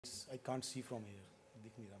I can't see from here.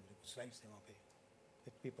 दिख नहीं रहा मेरे को slides है वहाँ पे,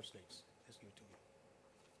 paper slides. Just give it to me.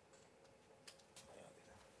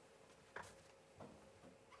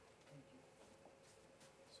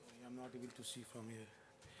 Sorry, I'm not able to see from here.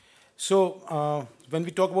 So when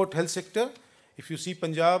we talk about health sector, if you see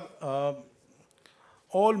Punjab,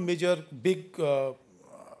 all major big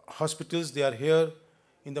hospitals, they are here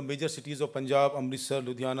in the major cities of Punjab: Amritsar,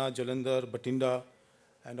 Ludhiana, Jalandhar, Batinda,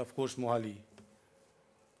 and of course Mohali.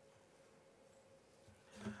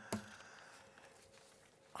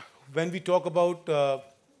 When we talk about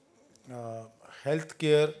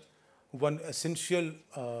healthcare, one essential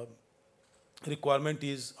requirement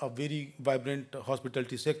is a very vibrant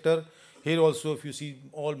hospitality sector. Here also, if you see,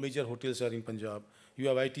 all major hotels are in Punjab. You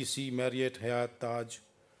have ITC, Marriott, Hyatt, Taj,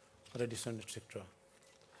 Radisson, etc.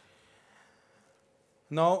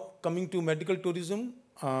 Now, coming to medical tourism,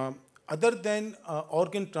 other than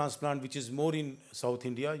organ transplant, which is more in South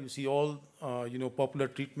India, you see all popular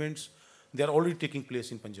treatments, they are already taking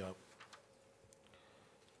place in Punjab.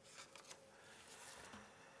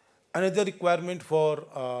 Another requirement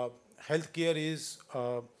for healthcare is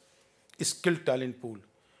skilled talent pool.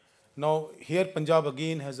 Now, here Punjab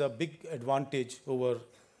again has a big advantage over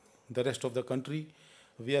the rest of the country.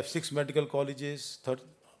 We have 6 medical colleges,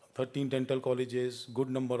 13 dental colleges, good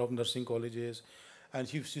number of nursing colleges. And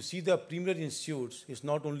if you see the premier institutes, it's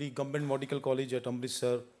not only Government Medical College at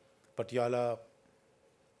Amritsar, Patiala,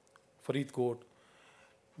 Faridkot.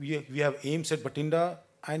 We have AIMS at Batinda,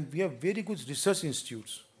 and we have very good research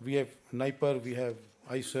institutes. We have NIPER, we have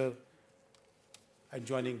ICER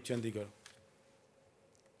adjoining Chandigarh.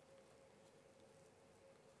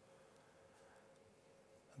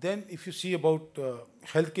 Then if you see about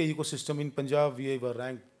healthcare ecosystem in Punjab, we were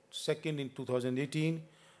ranked second in 2018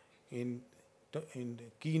 in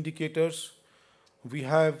key indicators. We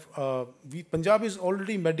have, Punjab is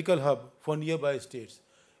already medical hub for nearby states.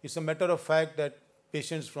 It's a matter of fact that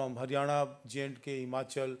patients from Haryana, J&K,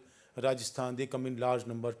 Himachal, Rajasthan, they come in large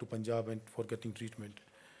number to Punjab and for getting treatment.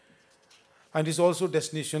 And it's also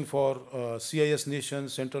destination for CIS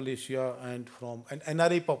nations, Central Asia, and from an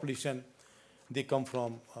NRI population. They come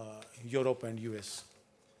from Europe and US.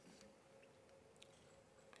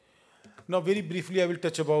 Now, very briefly, I will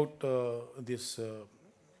touch about this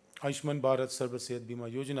Ayushman Bharat Sarva Sehat Bima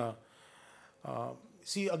Yojana.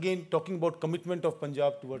 See, again, talking about commitment of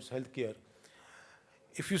Punjab towards healthcare.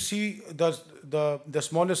 If you see the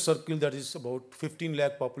smallest circle, that is about 15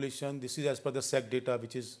 lakh population, this is as per the SAC data,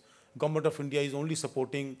 which is Government of India is only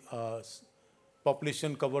supporting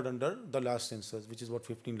population covered under the last census, which is about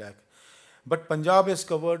 15 lakh. But Punjab has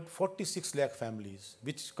covered 46 lakh families,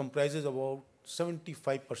 which comprises about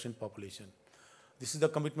 75% population. This is the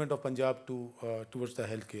commitment of Punjab towards the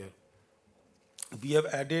healthcare. We have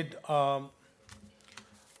added,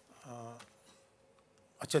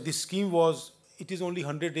 this scheme it is only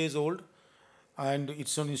 100 days old, and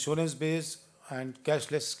it's on insurance base and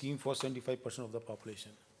cashless scheme for 75% of the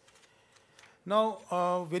population.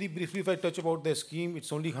 Now, very briefly, if I touch about the scheme,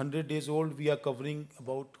 it's only 100 days old. We are covering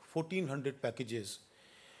about 1,400 packages.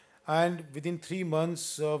 And within 3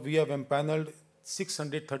 months, we have empaneled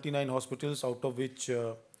 639 hospitals, out of which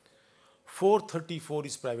 434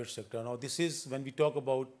 is private sector. Now, this is, when we talk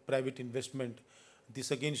about private investment,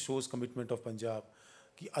 this again shows commitment of Punjab.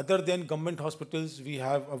 Other than government hospitals, we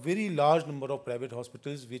have a very large number of private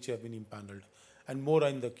hospitals which have been empaneled, and more are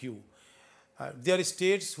in the queue. There are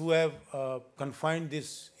states who have confined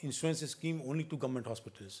this insurance scheme only to government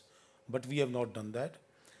hospitals, but we have not done that.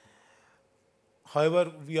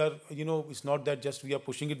 However, we are, it's not that just we are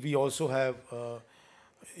pushing it. We also have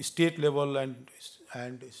state level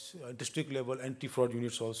and district level anti-fraud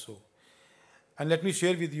units also. And let me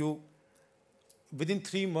share with you, within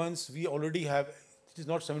 3 months, we already have, it is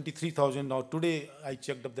not 73,000 now. Today, I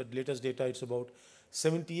checked up the latest data, it's about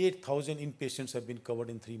 78,000 inpatients have been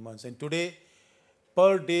covered in 3 months. And today,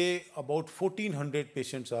 per day, about 1,400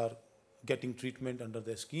 patients are getting treatment under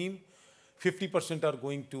the scheme. 50% are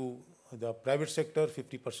going to the private sector,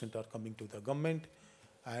 50% are coming to the government.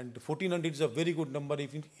 And 1,400 is a very good number.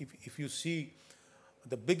 If you see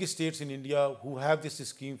the big states in India who have this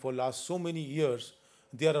scheme for last so many years,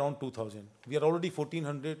 they are around 2,000. We are already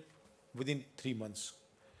 1,400 within 3 months.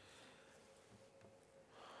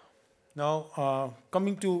 Now,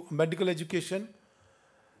 coming to medical education,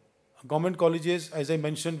 government colleges, as I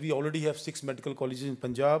mentioned, we already have 6 medical colleges in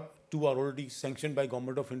Punjab. 2 are already sanctioned by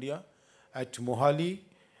Government of India at Mohali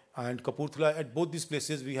and Kapurthala. At both these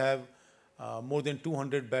places, we have more than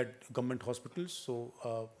 200 bed government hospitals.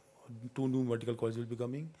 So 2 new medical colleges will be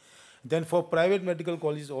coming. Then for private medical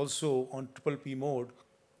colleges also on PPP mode,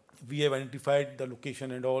 we have identified the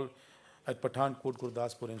location and all at Pathankot,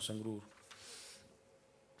 Gurdaspur and Sangrur.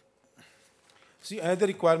 See, another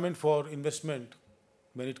requirement for investment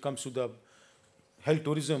when it comes to the health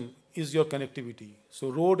tourism is your connectivity. So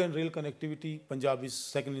road and rail connectivity, Punjab is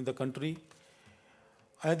second in the country.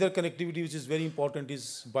 Another connectivity which is very important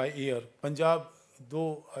is by air. Punjab,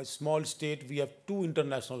 though a small state, we have 2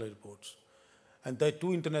 international airports. And the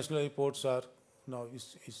 2 international airports are now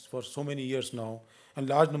is for so many years now, and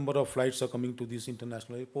large number of flights are coming to these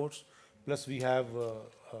international airports. Plus we have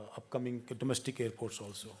upcoming domestic airports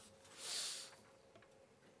also.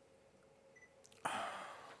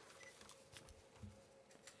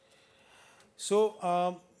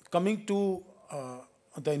 So coming to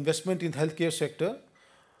the investment in healthcare sector,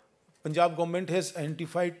 Punjab government has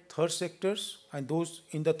identified third sectors, and those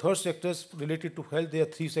in the third sectors related to health, there are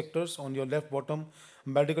 3 sectors on your left bottom: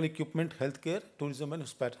 medical equipment, healthcare, tourism and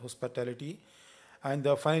hospitality. And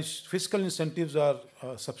the fiscal incentives are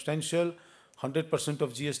substantial: 100%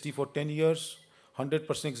 of GST for 10 years,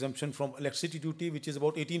 100% exemption from electricity duty, which is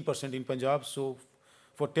about 18% in Punjab. So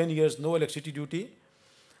for 10 years, no electricity duty.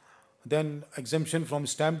 Then exemption from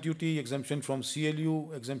stamp duty, exemption from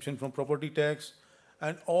CLU, exemption from property tax,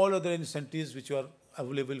 and all other incentives which are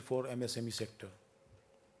available for MSME sector.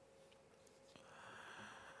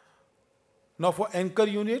 Now for anchor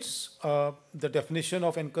units, the definition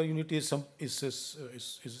of anchor unit is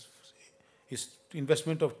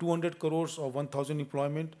investment of 200 crores or 1,000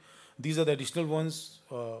 employment. These are the additional ones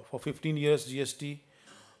for 15 years GST,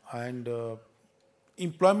 and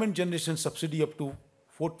employment generation subsidy up to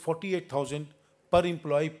 48,000 per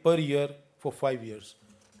employee per year for 5 years,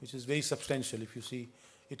 which is very substantial. If you see,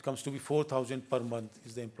 it comes to be 4,000 per month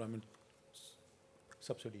is the employment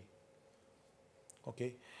subsidy.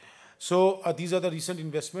 Okay. So these are the recent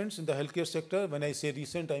investments in the healthcare sector. When I say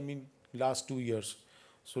recent, I mean last 2 years.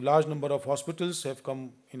 So large number of hospitals have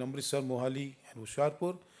come in Amritsar, Mohali and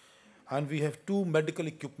Hoshiarpur. And we have 2 medical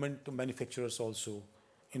equipment manufacturers also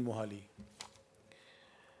in Mohali.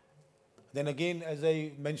 Then again, as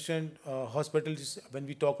I mentioned, hospitals, when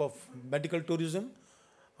we talk of medical tourism,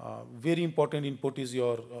 very important input is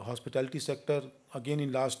your hospitality sector. Again,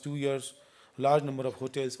 in last 2 years, large number of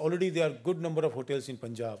hotels. Already there are good number of hotels in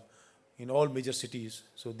Punjab, in all major cities.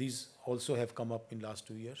 So these also have come up in last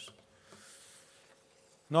 2 years.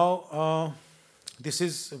 Now, this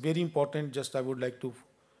is very important. Just I would like to,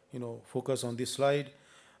 focus on this slide.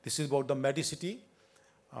 This is about the Medicity.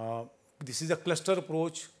 This is a cluster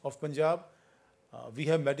approach of Punjab. We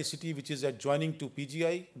have Medicity, which is adjoining to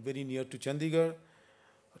PGI, very near to Chandigarh.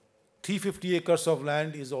 350 acres of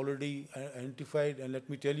land is already identified, and let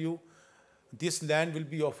me tell you, this land will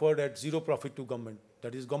be offered at zero profit to government.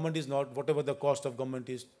 That is, government is not, whatever the cost of government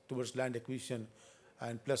is towards land acquisition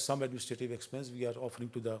and plus some administrative expense, we are offering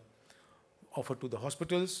to the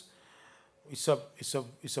hospitals. It's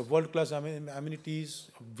a world-class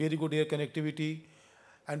amenities, very good air connectivity,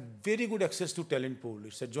 and very good access to talent pool.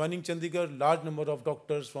 It's adjoining Chandigarh, large number of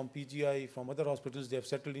doctors from PGI, from other hospitals, they have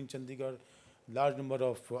settled in Chandigarh, large number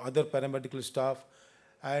of other paramedical staff.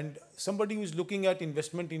 And somebody who is looking at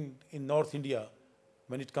investment in North India,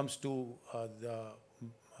 when it comes to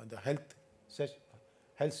the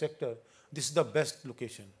health sector, this is the best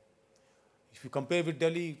location. If you compare with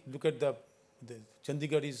Delhi, look at the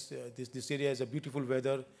Chandigarh is, this area has a beautiful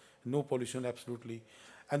weather, no pollution absolutely.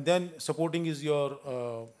 And then supporting is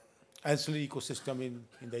your ancillary ecosystem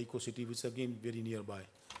in the eco-city, which is again very nearby.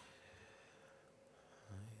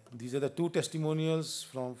 These are the 2 testimonials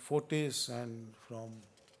from Fortis and from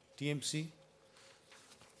TMC.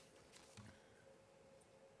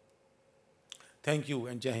 Thank you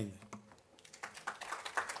and Jai Hind.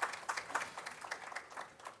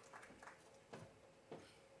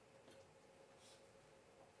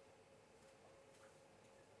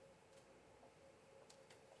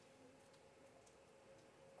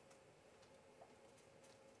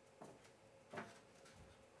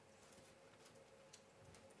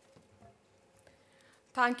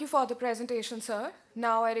 Thank you for the presentation, sir.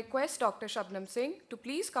 Now I request Dr. Shabnam Singh to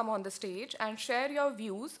please come on the stage and share your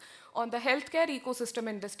views on the healthcare ecosystem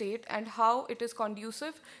in the state and how it is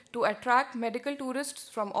conducive to attract medical tourists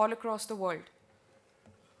from all across the world.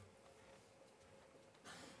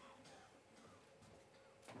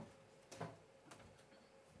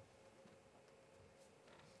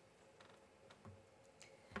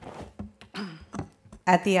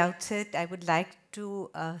 At the outset, I would like to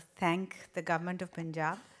thank the government of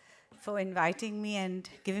Punjab for inviting me and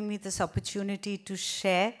giving me this opportunity to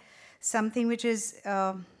share something which is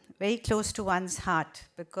very close to one's heart,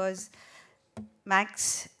 because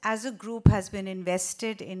Max, as a group, has been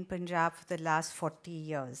invested in Punjab for the last 40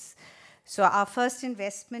 years. So our first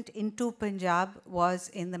investment into Punjab was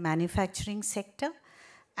in the manufacturing sector.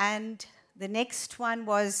 And the next one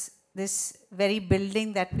was this very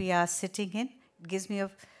building that we are sitting in. It gives me a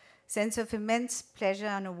sense of immense pleasure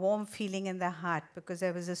and a warm feeling in the heart because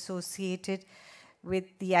I was associated with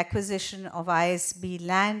the acquisition of ISB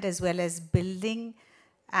land as well as building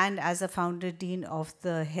and as a founder dean of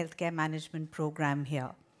the healthcare management program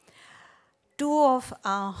here. Two of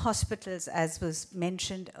our hospitals, as was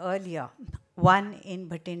mentioned earlier, one in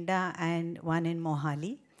Bhatinda and one in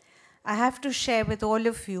Mohali. I have to share with all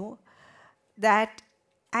of you that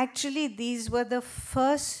actually these were the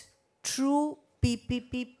first true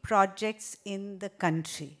PPP projects in the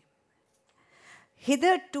country.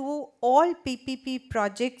 Hitherto, all PPP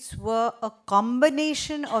projects were a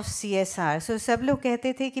combination of CSR. So, sab log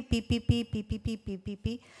kehte the ki PPP, PPP,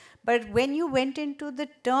 PPP. But when you went into the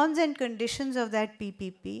terms and conditions of that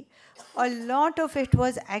PPP, a lot of it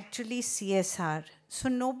was actually CSR. So,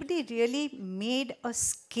 nobody really made a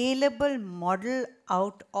scalable model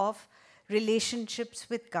out of relationships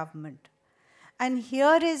with government. And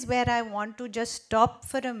here is where I want to just stop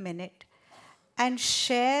for a minute and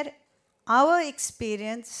share our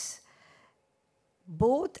experience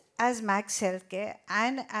both as Max Healthcare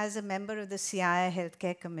and as a member of the CII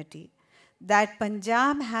Healthcare Committee, that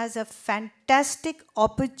Punjab has a fantastic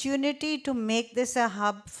opportunity to make this a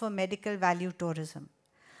hub for medical value tourism.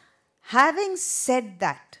 Having said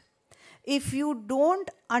that, if you don't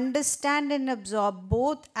understand and absorb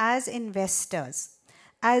both as investors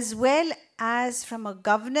as well as from a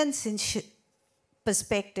governance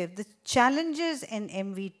perspective, the challenges in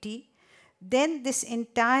MVT, then this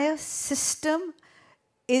entire system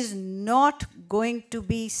is not going to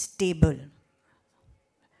be stable.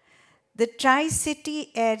 The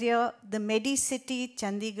Tri-City area, the Medi-City,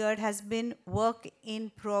 Chandigarh, has been work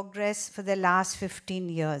in progress for the last 15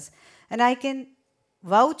 years. And I can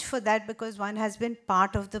vouch for that because one has been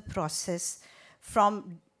part of the process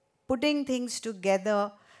from putting things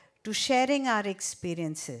together to sharing our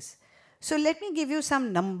experiences. So let me give you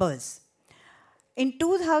some numbers. In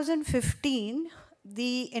 2015,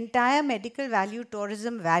 the entire medical value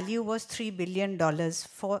tourism value was $3 billion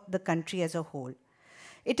for the country as a whole.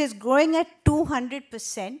 It is growing at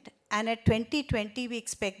 200%, and at 2020, we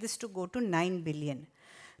expect this to go to 9 billion.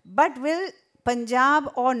 But will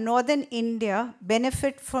Punjab or northern India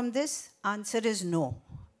benefit from this? Answer is no.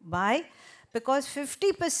 Why? Because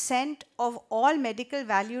 50% of all medical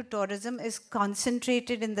value tourism is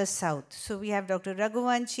concentrated in the south. So we have Dr.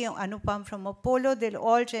 Raghuvanshi, Anupam from Apollo, they'll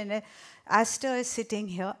all share. Aster is sitting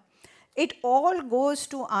here. It all goes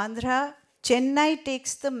to Andhra. Chennai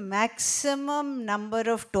takes the maximum number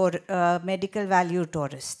of medical value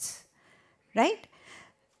tourists, right?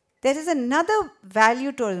 There is another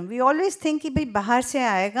value tourism. We always think कि भाई बाहर से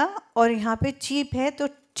आएगा और यहाँ पे cheap है तो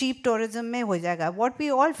cheap tourism में हो जाएगा. What we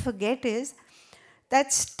all forget is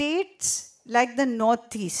that states like the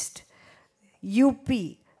Northeast, UP,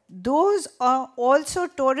 those are also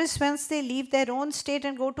tourists once they leave their own state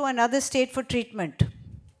and go to another state for treatment.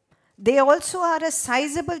 They also are a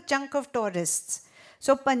sizable chunk of tourists.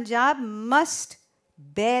 So Punjab must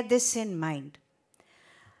bear this in mind.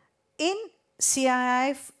 In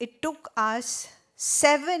CII, it took us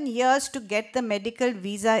 7 years to get the medical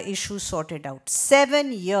visa issue sorted out.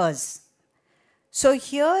 7 years. So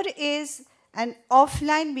here is an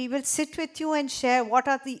offline, we will sit with you and share what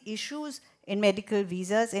are the issues in medical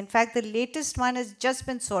visas. In fact, the latest one has just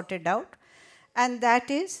been sorted out. And that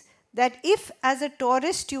is that if as a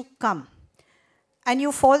tourist you come and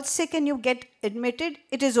you fall sick and you get admitted,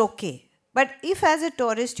 it is okay. But if as a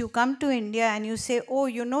tourist you come to India and you say, oh,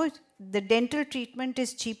 you know, the dental treatment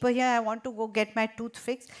is cheaper here, I want to go get my tooth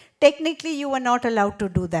fixed, technically you are not allowed to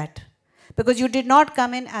do that because you did not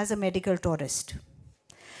come in as a medical tourist.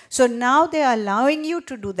 So now they are allowing you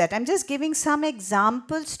to do that. I'm just giving some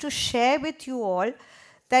examples to share with you all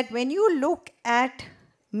that when you look at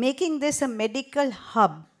making this a medical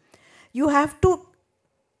hub, you have to,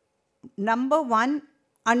 number one,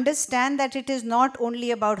 understand that it is not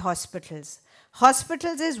only about hospitals.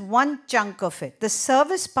 Hospitals is one chunk of it. The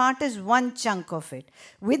service part is one chunk of it.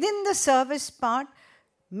 Within the service part,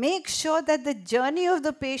 make sure that the journey of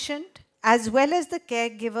the patient as well as the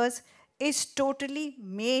caregivers is totally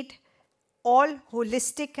made all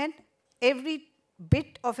holistic and every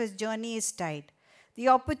bit of his journey is tied. The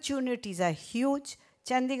opportunities are huge.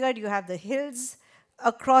 Chandigarh, you have the hills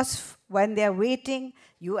across when they're waiting.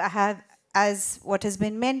 You have as what has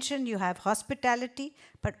been mentioned, you have hospitality,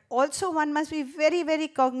 but also one must be very, very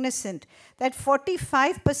cognizant that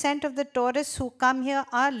 45% of the tourists who come here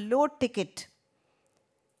are low ticket.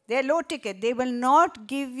 They're low ticket. They will not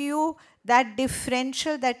give you that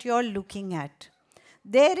differential that you're looking at.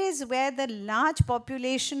 There is where the large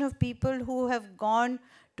population of people who have gone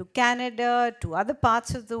to Canada, to other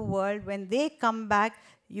parts of the world, when they come back,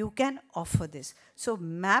 you can offer this. So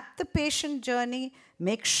map the patient journey,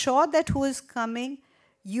 make sure that who is coming,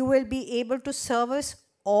 you will be able to service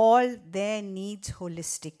all their needs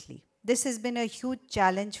holistically. This has been a huge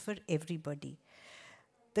challenge for everybody.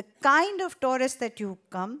 The kind of tourist that you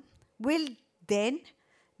come will then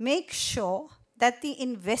make sure that the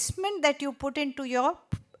investment that you put into your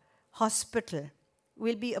hospital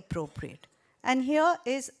will be appropriate. And here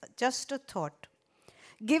is just a thought.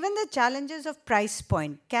 Given the challenges of price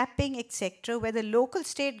point, capping, etc., where the local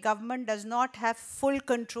state government does not have full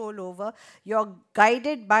control over, you're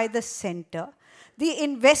guided by the center, the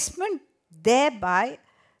investment thereby,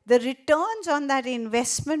 the returns on that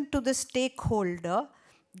investment to the stakeholder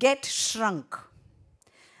get shrunk.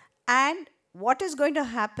 And what is going to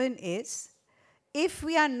happen is, if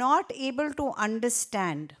we are not able to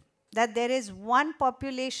understand that there is one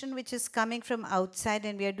population which is coming from outside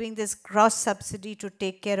and we are doing this cross subsidy to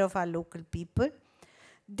take care of our local people,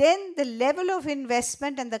 then the level of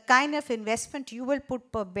investment and the kind of investment you will put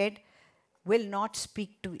per bed will not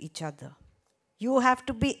speak to each other. You have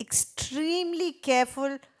to be extremely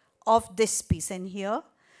careful of this piece. And here,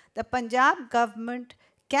 the Punjab government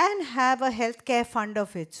can have a healthcare fund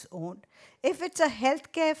of its own. If it's a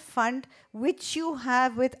healthcare fund which you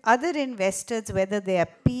have with other investors, whether they are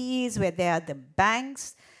PEs, whether they are the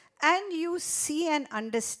banks, and you see and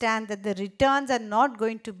understand that the returns are not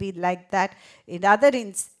going to be like that in other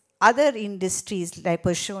industries, like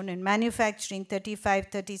was shown in manufacturing, 35,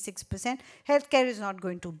 36%, healthcare is not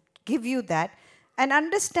going to give you that. And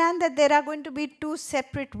understand that there are going to be two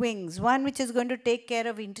separate wings, one which is going to take care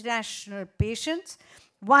of international patients,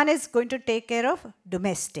 one is going to take care of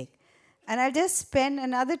domestic. And I'll just spend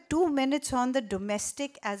another 2 minutes on the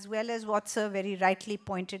domestic, as well as what Sir very rightly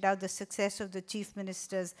pointed out, the success of the Chief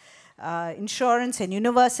Minister's insurance and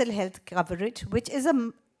universal health coverage, which is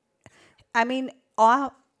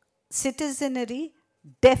our citizenry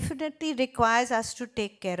definitely requires us to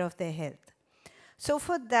take care of their health. So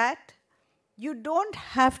for that, you don't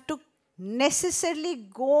have to necessarily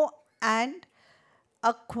go and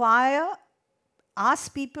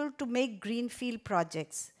ask people to make greenfield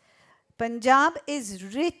projects. Punjab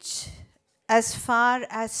is rich as far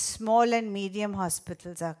as small and medium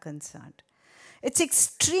hospitals are concerned. It's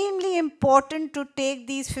extremely important to take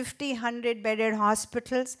these 50, 100 bedded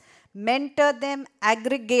hospitals, mentor them,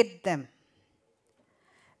 aggregate them.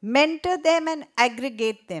 Mentor them and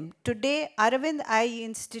aggregate them. Today, Aravind Eye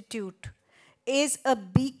Institute is a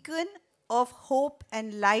beacon of hope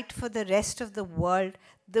and light for the rest of the world,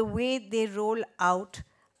 the way they roll out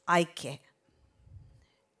eye care.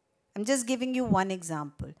 I'm just giving you one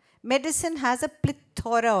example. Medicine has a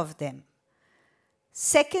plethora of them.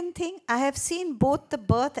 Second thing, I have seen both the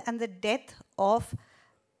birth and the death of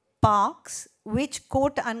parks, which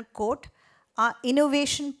quote unquote are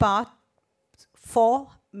innovation parks for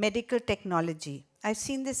medical technology. I've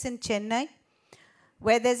seen this in Chennai,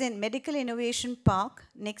 where there's a medical innovation park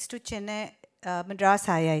next to Chennai Madras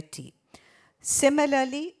IIT.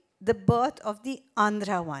 Similarly, the birth of the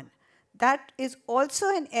Andhra one. That is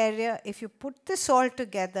also an area, if you put this all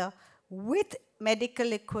together with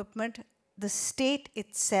medical equipment, the state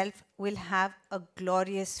itself will have a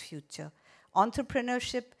glorious future.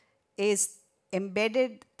 Entrepreneurship is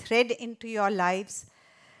embedded thread into your lives.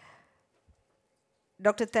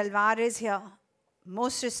 Dr. Talwar is here,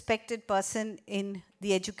 most respected person in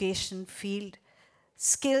the education field.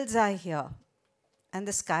 Skills are here, and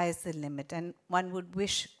the sky is the limit. And one would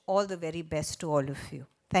wish all the very best to all of you.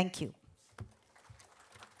 Thank you.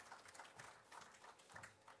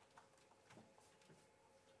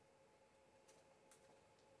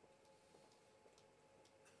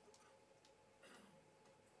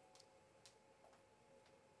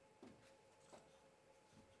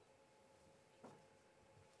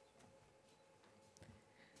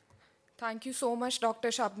 Thank you so much, Dr.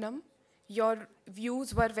 Shabnam. Your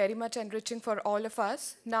views were very much enriching for all of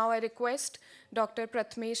us. Now I request Dr.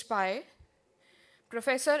 Prathmesh Pai,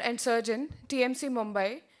 Professor and Surgeon, TMC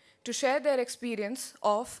Mumbai, to share their experience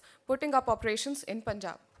of putting up operations in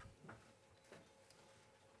Punjab.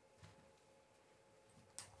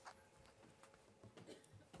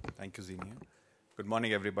 Thank you, Zenia. Good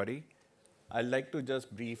morning, everybody. I'd like to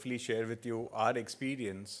just briefly share with you our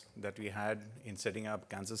experience that we had in setting up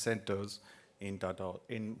cancer centers in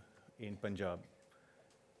in Punjab.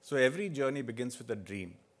 So every journey begins with a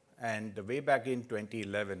dream. And way back in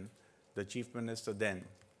 2011, the Chief Minister then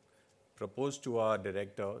proposed to our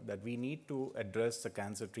director that we need to address the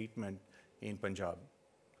cancer treatment in Punjab.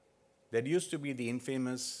 There used to be the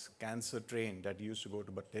infamous cancer train that used to go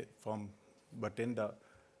to from Batinda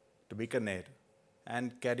to Bikaner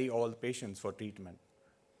and carry all the patients for treatment.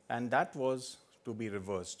 And that was to be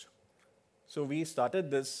reversed. So we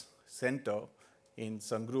started this center in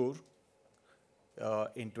Sangrur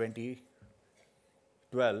in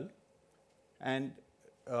 2012, and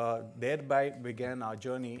thereby began our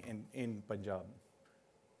journey in Punjab.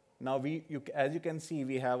 Now, as you can see,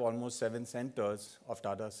 we have almost 7 centers of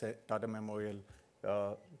Tata Memorial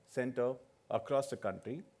Center across the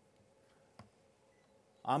country.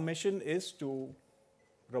 Our mission is to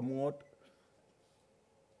promote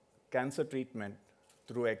cancer treatment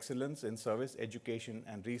through excellence in service, education,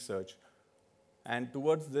 and research. And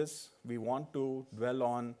towards this, we want to dwell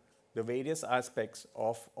on the various aspects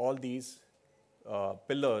of all these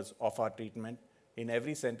pillars of our treatment in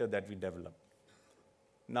every center that we develop.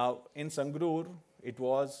 Now, in Sangrur, it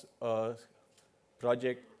was a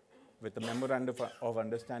project with a memorandum of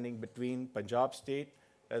understanding between Punjab State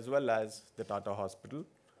as well as the Tata Hospital.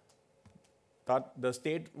 The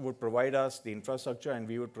state would provide us the infrastructure and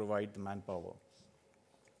we would provide the manpower.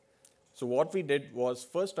 So what we did was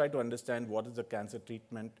first try to understand what is the cancer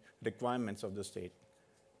treatment requirements of the state.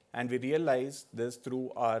 And we realized this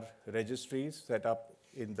through our registries set up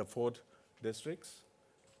in the 4 districts.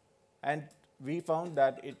 And we found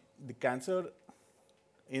that the cancer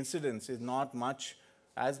incidence is not much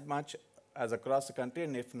as across the country,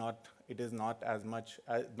 and if not, it is not as much,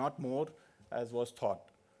 not more as was thought.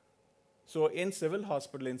 So in civil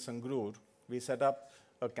hospital in Sangrur, we set up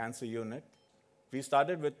a cancer unit. We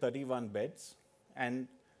started with 31 beds, and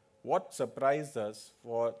what surprised us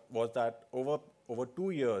was that over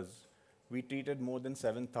 2 years, we treated more than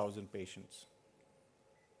 7,000 patients.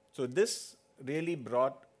 So this really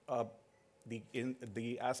brought up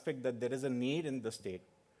the aspect that there is a need in the state.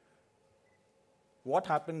 What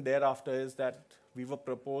happened thereafter is that we were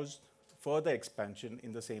proposed further expansion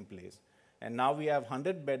in the same place. And now we have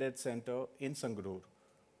 100-bedded center in Sangrur,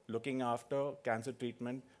 looking after cancer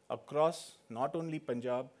treatment across not only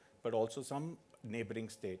Punjab, but also some neighboring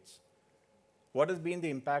states. What has been the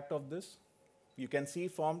impact of this? You can see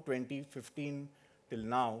from 2015 till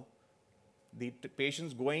now, the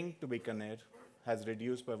patients going to Bikaner has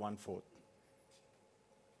reduced by 1/4.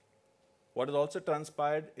 What has also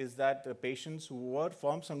transpired is that the patients who were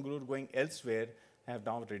from Sangrur going elsewhere have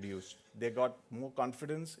now reduced. They got more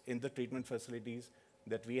confidence in the treatment facilities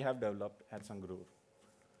that we have developed at Sangrur.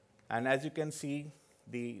 And as you can see,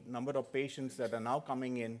 the number of patients that are now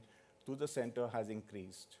coming in to the center has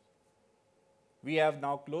increased. We have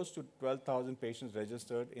now close to 12,000 patients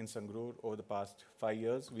registered in Sangrur over the past 5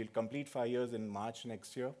 years. We'll complete 5 years in March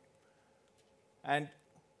next year. And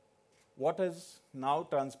what has now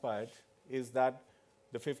transpired is that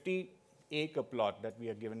the 50-acre plot that we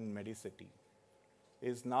are given in Medicity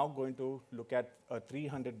is now going to look at a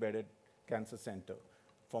 300-bedded cancer center.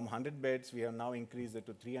 From 100 beds, we have now increased it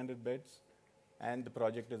to 300 beds, and the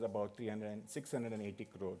project is about 680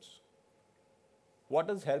 crores. What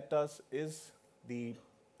has helped us is the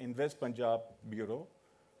Invest Punjab Bureau.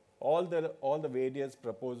 All the various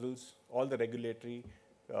proposals, all the regulatory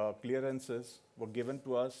clearances were given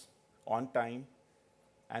to us on time,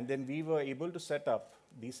 and then we were able to set up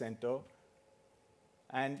the center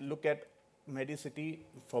and look at Medicity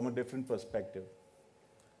from a different perspective.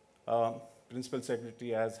 Principal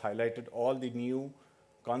Secretary has highlighted all the new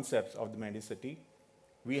concepts of the Medicity.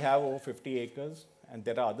 We have over 50 acres, and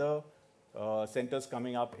there are other centers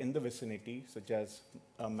coming up in the vicinity, such as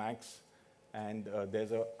Max, and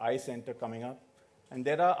there's an eye center coming up. And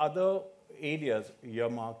there are other areas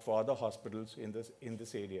earmarked for other hospitals in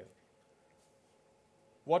this area.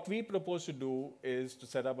 What we propose to do is to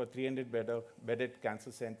set up a 300-bedded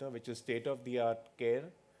cancer center, which is state-of-the-art care.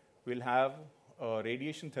 We'll have a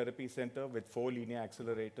radiation therapy center with 4 linear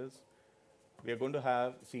accelerators. We are going to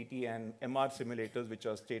have CT and MR simulators, which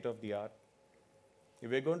are state-of-the-art.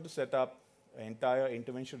 We're going to set up an entire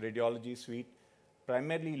interventional radiology suite,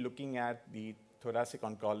 primarily looking at the thoracic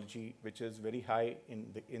oncology, which is very high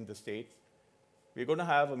in the state. We're going to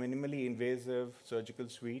have a minimally invasive surgical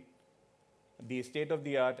suite, the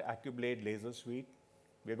state-of-the-art AccuBlade laser suite.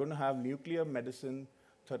 We're going to have nuclear medicine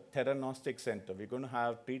theranostic center. We're going to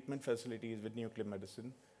have treatment facilities with nuclear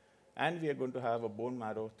medicine, and we are going to have a bone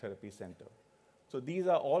marrow therapy center. So these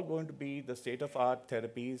are all going to be the state-of-art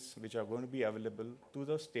therapies which are going to be available to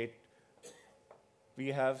the state. We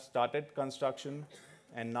have started construction,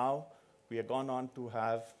 and now we are gone on to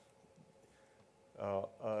have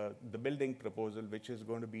the building proposal, which is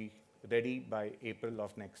going to be ready by April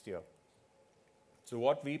of next year. So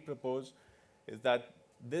what we propose is that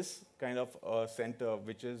this kind of center,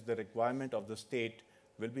 which is the requirement of the state,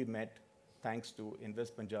 will be met thanks to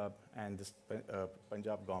Invest Punjab and the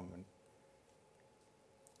Punjab government.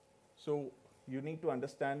 So you need to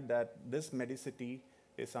understand that this Medicity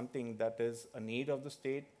is something that is a need of the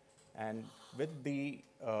state, and with the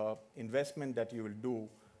investment that you will do,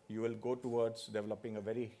 you will go towards developing a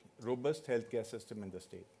very robust healthcare system in the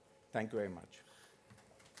state. Thank you very much.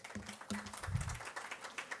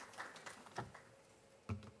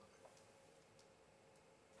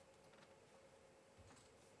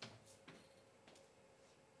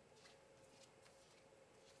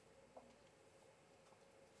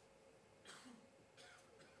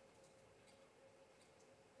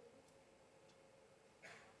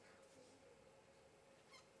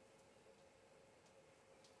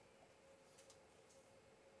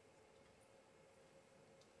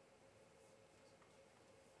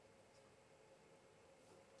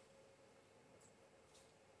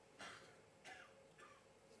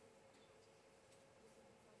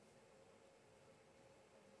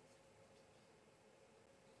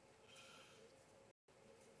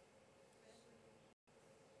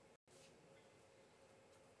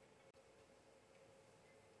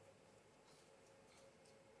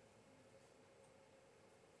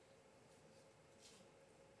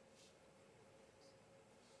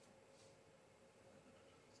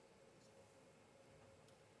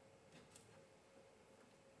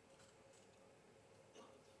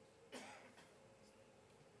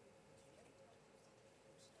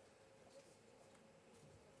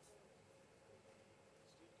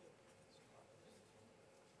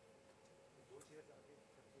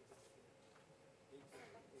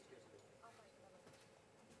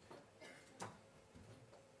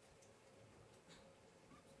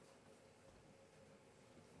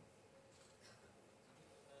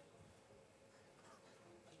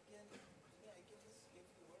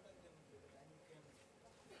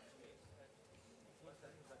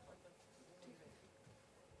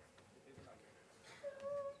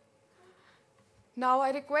 Now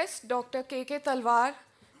I request Dr. K.K. Talwar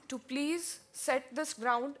to please set this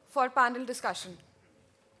ground for panel discussion.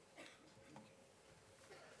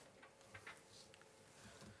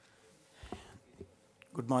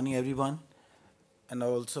 Good morning, everyone, and I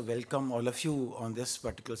also welcome all of you on this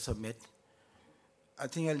particular summit. I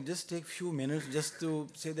think I'll just take a few minutes just to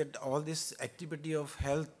say that all this activity of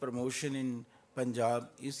health promotion in Punjab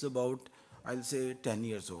is about, I'll say, 10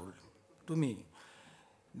 years old to me.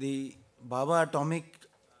 The Baba Atomic,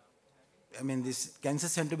 this cancer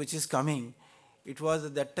center which is coming, it was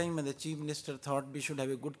at that time when the Chief Minister thought we should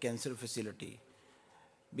have a good cancer facility.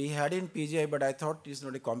 We had in PGI, but I thought it's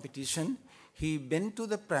not a competition. He went to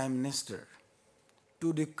the Prime Minister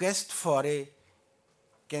to request for a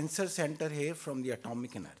cancer center here from the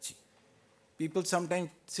atomic energy. People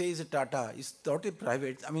sometimes say it's a Tata, it's not a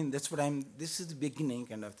private, that's what this is the beginning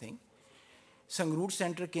kind of thing. Sangrur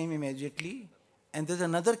Center came immediately, and there's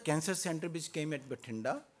another cancer center which came at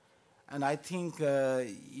Bathinda, and I think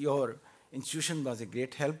your institution was a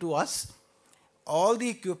great help to us. All the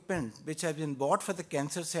equipment which have been bought for the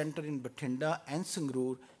cancer center in Bathinda and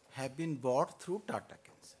Sangrur have been bought through Tata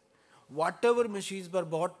Cancer. Whatever machines were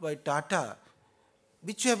bought by Tata,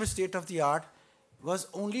 whichever state of the art, was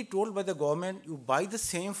only told by the government, you buy the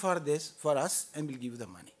same for this, for us, and we'll give you the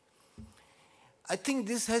money. I think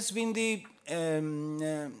this has been the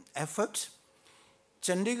effort.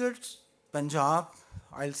 Chandigarh, Punjab,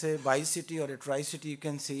 I'll say Bi-City or a Tri-City, you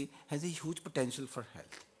can see, has a huge potential for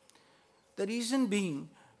health. The reason being,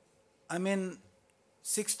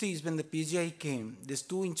 60s when the PGI came, there's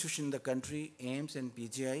two institutions in the country, AIMS and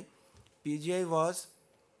PGI. PGI was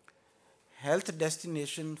health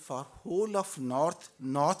destination for whole of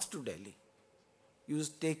north to Delhi. You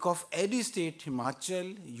take off any state,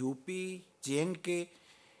 Himachal, UP, J&K,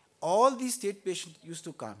 all these state patients used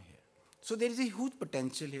to come here. So there is a huge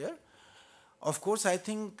potential here. Of course, I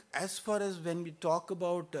think as far as when we talk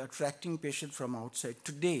about attracting patients from outside,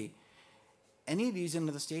 today, any region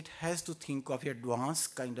of the state has to think of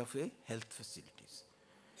advanced kind of a health facilities.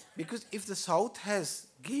 Because if the South has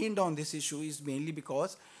gained on this issue is mainly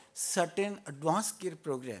because certain advanced care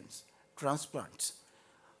programs, transplants,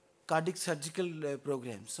 cardiac surgical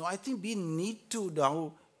programs. So I think we need to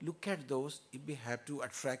now look at those if we have to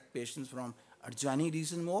attract patients from adjoining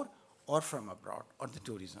region more or from abroad or the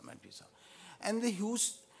tourism and visa. And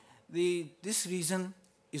this region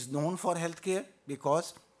is known for healthcare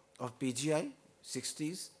because of PGI,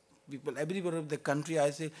 60s. People everywhere of the country,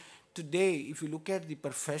 I say, today, if you look at the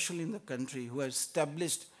professional in the country who have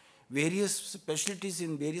established various specialties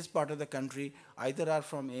in various parts of the country, either are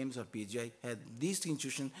from AIMS or PGI, these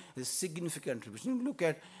institutions has significant contribution. Look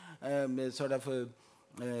at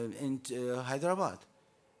in Hyderabad,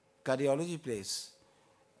 cardiology place,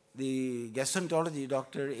 the gastroenterology,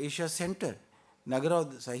 Dr. Asia Center,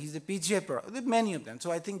 Nagaraj, he's a PGI product, many of them.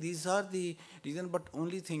 So I think these are the reasons, but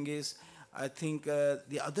only thing is, I think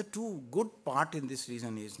the other two good part in this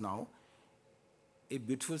region is now a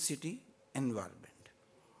beautiful city environment.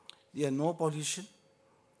 There are no pollution.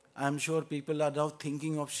 I'm sure people are now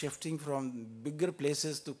thinking of shifting from bigger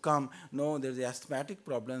places to come. No, there's the asthmatic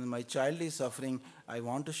problem. My child is suffering. I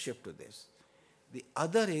want to shift to this. The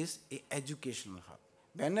other is an educational hub.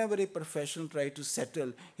 Whenever a professional tries to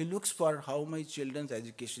settle, he looks for how my children's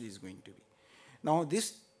education is going to be. Now,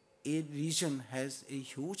 this region has a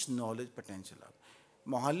huge knowledge potential hub.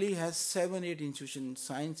 Mohali has 7-8 institutions,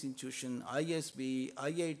 science institution, ISB,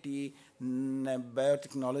 IIT,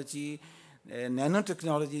 biotechnology,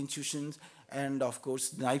 nanotechnology institutions, and of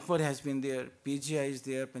course, NIPER has been there, PGI is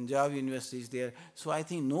there, Punjab University is there. So I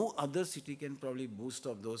think no other city can probably boost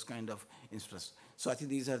up those kind of infrastructure. So I think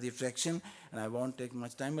these are the attraction, and I won't take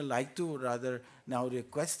much time. I'd like to rather now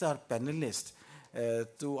request our panelists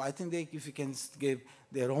to, I think if you can give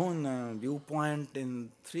their own viewpoint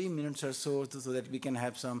in 3 minutes or so, so that we can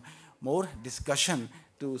have some more discussion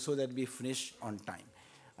so that we finish on time.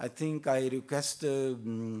 I think I request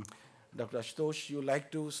Dr. Ashutosh, you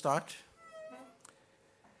like to start?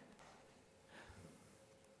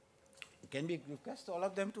 Can we request all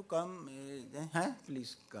of them to come?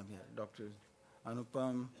 Please come here, Dr.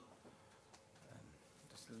 Anupam.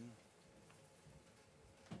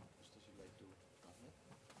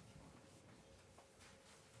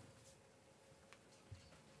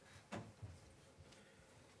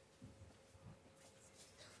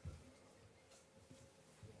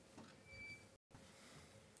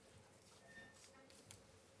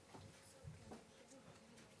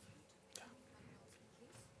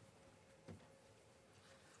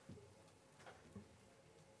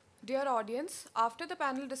 Dear audience, after the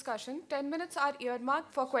panel discussion, 10 minutes are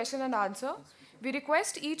earmarked for question and answer. We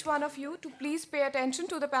request each one of you to please pay attention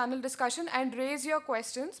to the panel discussion and raise your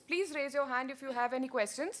questions. Please raise your hand if you have any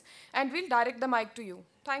questions, and we'll direct the mic to you.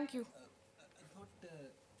 Thank you. I thought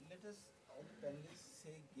let us, all the panelists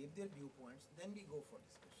give their viewpoints, then we go for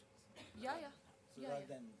discussions. Yeah. So rather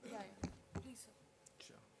than... Please, sir.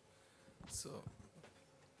 Sure. So,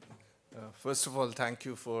 first of all, thank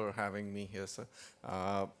you for having me here, sir.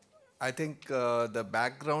 I think the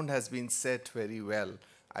background has been set very well.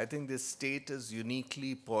 I think this state is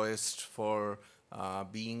uniquely poised for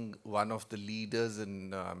being one of the leaders in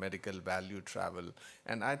medical value travel.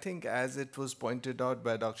 And I think, as it was pointed out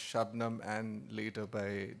by Dr. Shabnam and later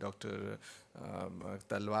by Dr.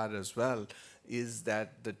 Talwar as well, is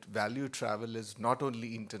that the value travel is not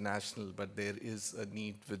only international, but there is a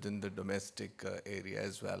need within the domestic area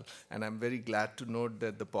as well. And I'm very glad to note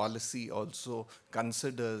that the policy also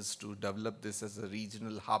considers to develop this as a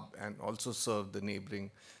regional hub and also serve the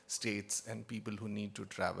neighboring states and people who need to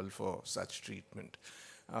travel for such treatment.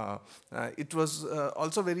 It was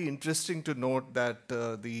also very interesting to note that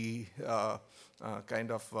the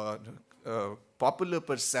kind of popular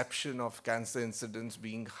perception of cancer incidence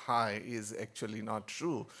being high is actually not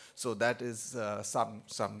true. So that is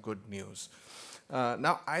some good news.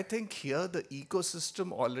 Now, I think here the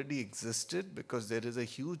ecosystem already existed because there is a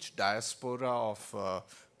huge diaspora of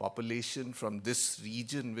population from this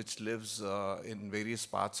region which lives in various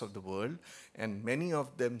parts of the world, and many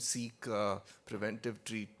of them seek preventive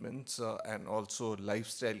treatments and also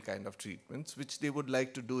lifestyle kind of treatments, which they would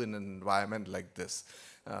like to do in an environment like this.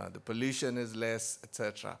 The pollution is less,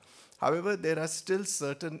 etc. However, there are still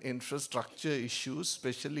certain infrastructure issues,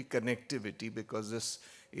 especially connectivity, because this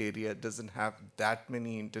area doesn't have that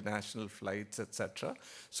many international flights, etc.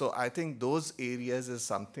 So I think those areas is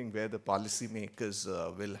something where the policymakers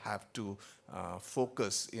will have to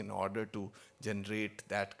focus in order to generate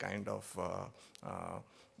that kind of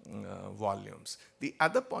volumes. The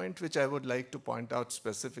other point which I would like to point out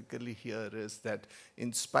specifically here is that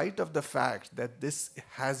in spite of the fact that this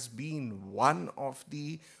has been one of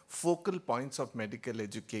the focal points of medical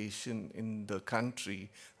education in the country,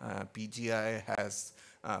 PGI has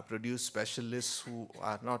produced specialists who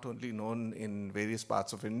are not only known in various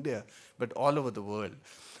parts of India, but all over the world.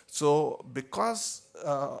 So because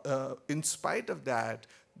in spite of that,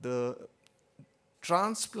 the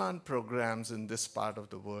transplant programs in this part of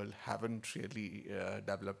the world haven't really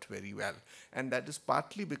developed very well. And that is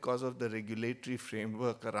partly because of the regulatory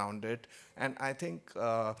framework around it. And I think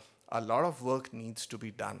a lot of work needs to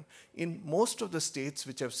be done. In most of the states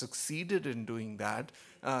which have succeeded in doing that,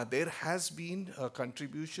 there has been a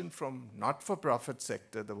contribution from not-for-profit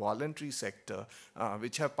sector, the voluntary sector,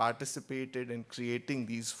 which have participated in creating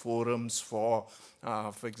these forums for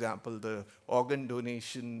example, the organ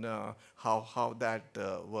donation, how that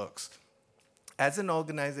works. As an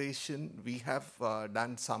organization, we have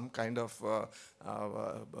done some kind of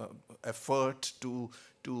effort to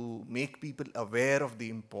make people aware of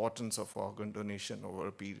the importance of organ donation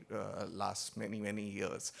over a last many, many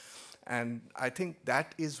years. And I think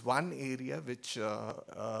that is one area which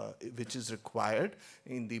is required.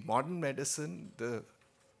 In the modern medicine, the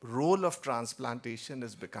role of transplantation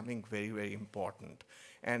is becoming very, very important.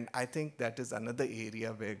 And I think that is another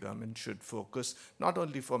area where government should focus, not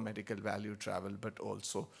only for medical value travel, but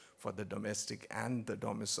also for the domestic and the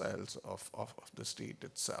domiciles of the state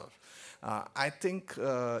itself. I think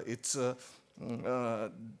there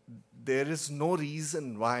is no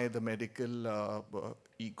reason why the medical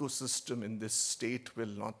ecosystem in this state will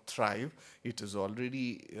not thrive. It is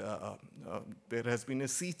already, there has been a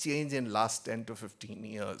sea change in last 10 to 15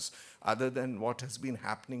 years. Other than what has been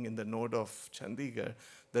happening in the node of Chandigarh,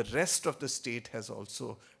 the rest of the state has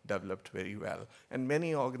also developed very well. And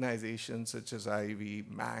many organizations such as IV,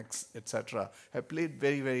 MAX, etc., have played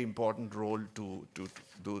very, very important role to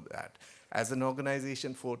do that. As an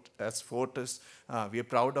organization, as Fortis, we are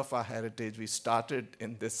proud of our heritage. We started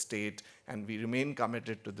in this state, and we remain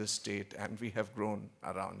committed to this state, and we have grown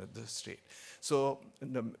around in this state. So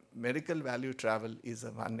the medical value travel is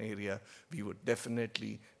one area we would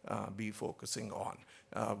definitely be focusing on.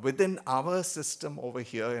 Within our system over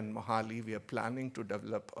here in Mohali, we are planning to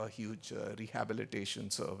develop a huge rehabilitation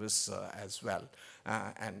service as well,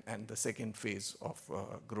 and the second phase of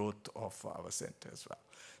growth of our center as well.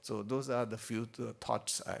 So those are the few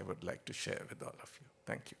thoughts I would like to share with all of you.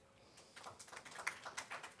 Thank you.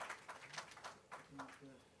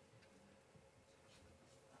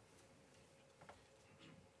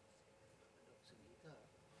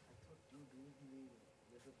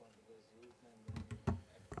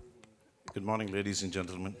 Good morning, ladies and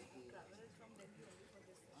gentlemen.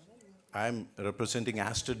 I'm representing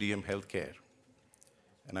Aster DM Healthcare,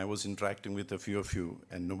 and I was interacting with a few of you,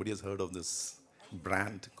 and nobody has heard of this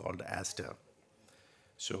brand called Aster.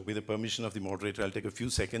 So with the permission of the moderator, I'll take a few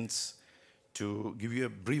seconds to give you a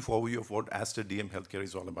brief overview of what Aster DM Healthcare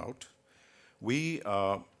is all about. We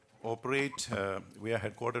operate, we are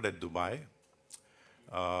headquartered at Dubai,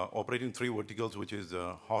 operating 3 verticals, which is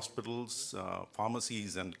hospitals,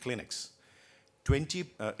 pharmacies, and clinics.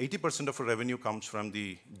 80% of our revenue comes from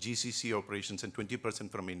the GCC operations and 20%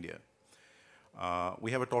 from India.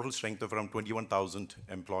 We have a total strength of around 21,000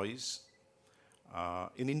 employees.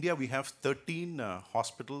 In India, we have 13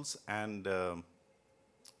 hospitals and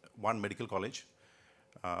 1 medical college.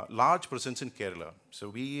 Large presence in Kerala. So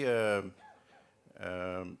we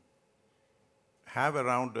have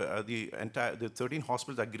around the 13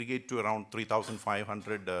 hospitals aggregate to around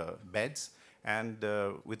 3,500 beds. And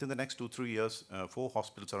within the next 2-3 years, 4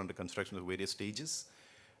 hospitals are under construction at various stages.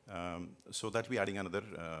 So that we're adding another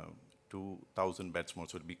 2,000 beds more,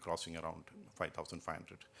 so it'll be crossing around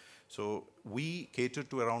 5,500. So we cater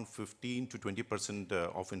to around 15 to 20%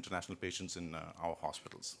 of international patients in our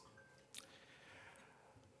hospitals.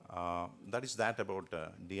 That is that about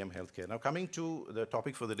DM Healthcare. Now coming to the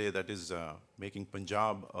topic for the day, that is making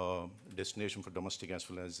Punjab a destination for domestic as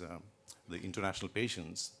well as the international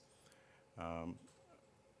patients.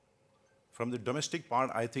 From the domestic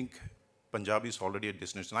part, I think Punjab is already a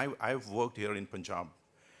destination. I've worked here in Punjab,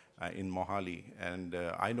 in Mohali, and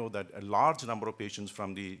I know that a large number of patients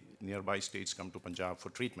from the nearby states come to Punjab for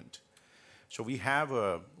treatment. So we have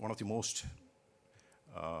one of the most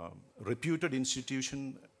reputed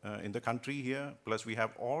institution in the country here, plus we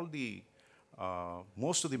have all the,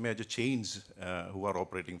 most of the major chains who are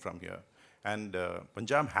operating from here. And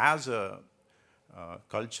Punjab has a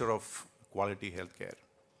culture of quality healthcare.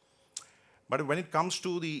 But when it comes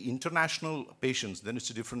to the international patients, then it's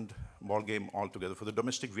a different ballgame altogether. For the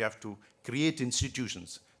domestic, we have to create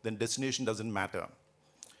institutions. Then destination doesn't matter.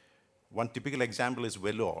 One typical example is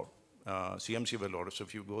Vellore, CMC Vellore. So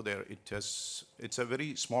if you go there, it's a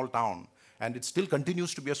very small town. And it still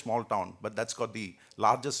continues to be a small town, but that's got the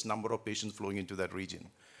largest number of patients flowing into that region.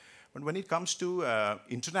 But when it comes to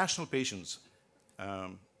international patients,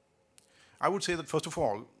 I would say that first of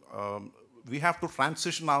all, we have to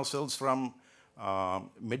transition ourselves from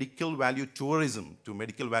medical value tourism to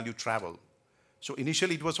medical value travel. So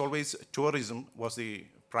initially it was always tourism was the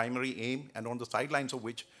primary aim, and on the sidelines of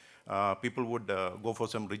which people would go for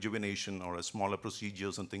some rejuvenation or smaller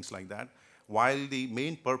procedures and things like that, while the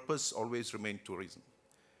main purpose always remained tourism.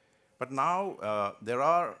 But now there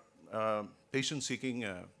are patients seeking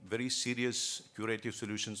very serious curative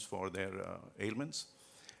solutions for their ailments.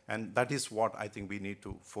 And that is what I think we need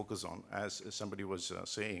to focus on. As somebody was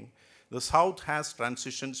saying, the South has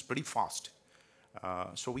transitions pretty fast.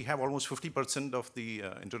 So we have almost 50% of the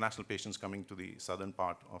international patients coming to the southern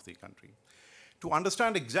part of the country. To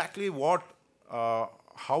understand exactly what,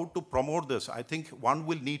 how to promote this, I think one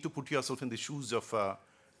will need to put yourself in the shoes of an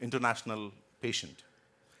international patient.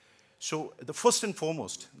 So the first and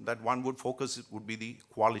foremost that one would focus would be the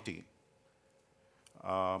quality.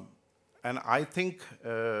 And I think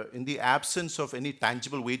in the absence of any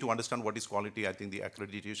tangible way to understand what is quality, I think the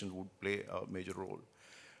accreditation would play a major role.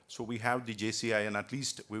 So we have the JCI, and at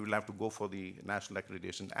least we will have to go for the national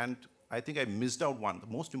accreditation. And I think I missed out one.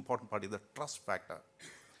 The most important part is the trust factor.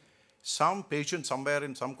 Some patient somewhere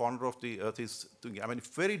in some corner of the earth is thinking, I mean, it's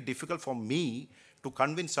very difficult for me to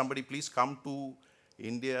convince somebody, please come to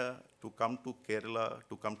India, to come to Kerala,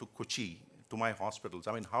 to come to Kochi, to my hospitals.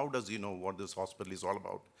 I mean, how does he know what this hospital is all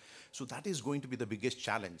about? So that is going to be the biggest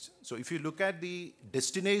challenge. So if you look at the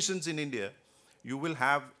destinations in India, you will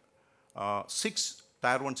have 6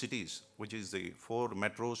 Tier 1 cities, which is the 4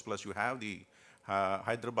 metros, plus you have the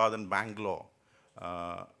Hyderabad and Bangalore.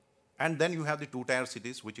 And then you have the 2 tier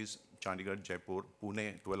cities, which is Chandigarh, Jaipur,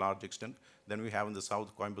 Pune to a large extent. Then we have in the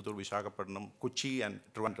south, Coimbatore, Visakhapatnam, Kochi, and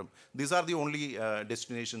Trivandrum. These are the only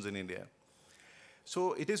destinations in India.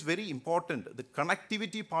 So it is very important. The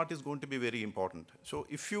connectivity part is going to be very important. So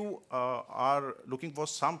if you are looking for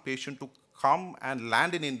some patient to come and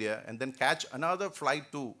land in India and then catch another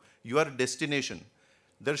flight to your destination,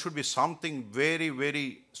 there should be something very,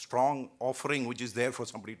 very strong offering which is there for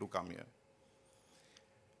somebody to come here.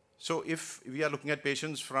 So if we are looking at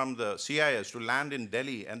patients from the CIS to land in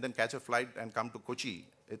Delhi and then catch a flight and come to Kochi,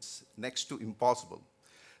 it's next to impossible.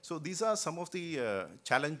 So these are some of the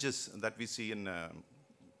challenges that we see in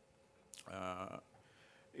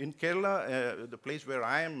Kerala, the place where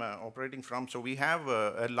I am operating from. So we have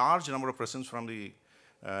a large number of persons from the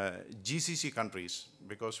GCC countries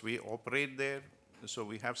because we operate there. So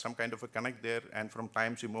we have some kind of a connect there, and from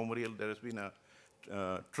times immemorial, there has been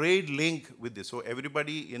a trade link with this. So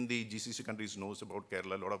everybody in the GCC countries knows about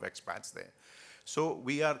Kerala, a lot of expats there. So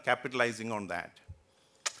we are capitalizing on that.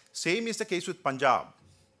 Same is the case with Punjab.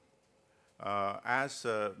 As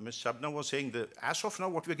Ms. Shabnam was saying, as of now,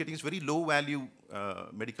 what we're getting is very low value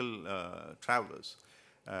medical travelers.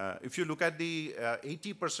 If you look at the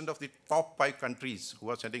 80% of the top 5 countries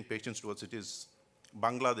who are sending patients to us, it is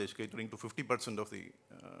Bangladesh catering to 50% of the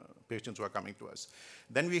patients who are coming to us.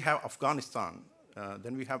 Then we have Afghanistan,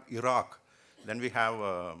 then we have Iraq, then we have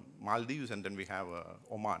Maldives, and then we have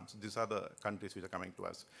Oman. So these are the countries which are coming to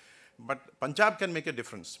us. But Punjab can make a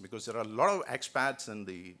difference because there are a lot of expats in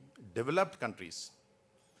the developed countries.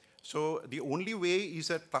 So the only way is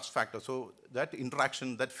a trust factor. So that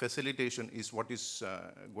interaction, that facilitation is what is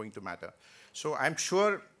going to matter. So I'm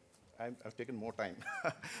sure, I've taken more time.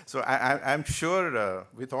 So I'm sure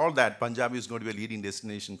with all that, Punjab is going to be a leading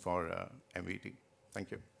destination for MVT. Thank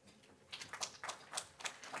you.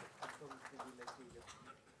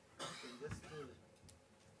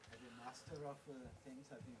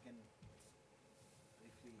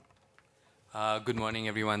 Good morning,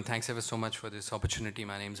 everyone. Thanks ever so much for this opportunity.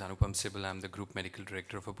 My name is Anupam Sibal. I'm the Group Medical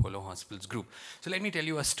Director of Apollo Hospitals Group. So let me tell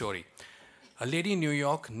you a story. A lady in New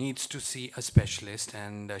York needs to see a specialist,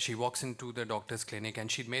 and she walks into the doctor's clinic,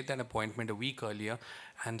 and she'd made that appointment a week earlier,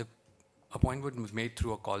 and the appointment was made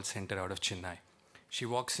through a call center out of Chennai. She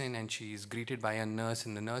walks in, and she's greeted by a nurse,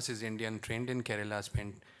 and the nurse is Indian, trained in Kerala,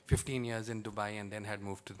 spent 15 years in Dubai, and then had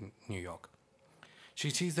moved to New York. She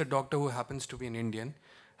sees the doctor, who happens to be an Indian,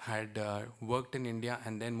 had worked in India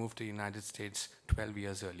and then moved to the United States 12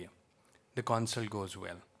 years earlier. The consult goes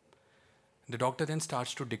well. The doctor then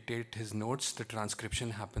starts to dictate his notes. The transcription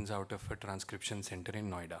happens out of a transcription center in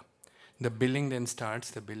Noida. The billing then starts.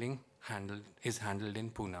 The billing is handled in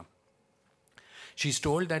Pune. She's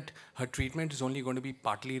told that her treatment is only going to be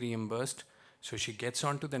partly reimbursed, so she gets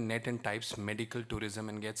onto the net and types medical tourism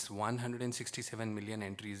and gets 167 million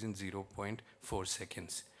entries in 0.4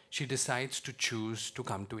 seconds. She decides to choose to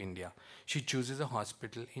come to India. She chooses a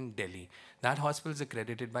hospital in Delhi. That hospital is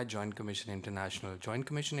accredited by Joint Commission International. Joint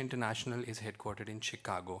Commission International is headquartered in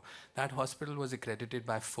Chicago. That hospital was accredited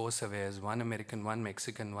by 4 surveyors, 1 American, 1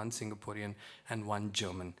 Mexican, 1 Singaporean, and 1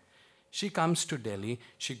 German. She comes to Delhi,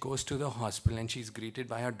 she goes to the hospital, and she's greeted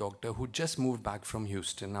by her doctor who just moved back from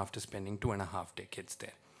Houston after spending 2.5 decades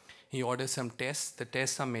there. He orders some tests. The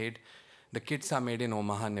tests are made, the kits are made in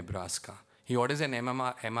Omaha, Nebraska. He orders an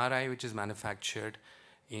MRI, which is manufactured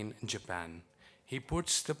in Japan. He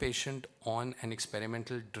puts the patient on an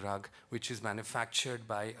experimental drug, which is manufactured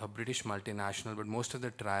by a British multinational, but most of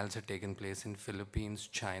the trials have taken place in Philippines,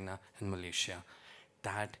 China, and Malaysia.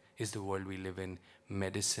 That is the world we live in.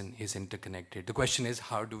 Medicine is interconnected. The question is,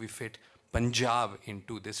 how do we fit Punjab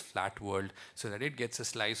into this flat world so that it gets a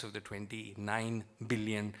slice of the $29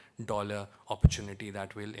 billion opportunity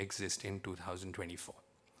that will exist in 2024?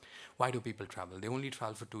 Why do people travel? They only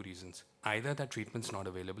travel for two reasons. Either that treatment's not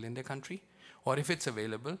available in their country, or if it's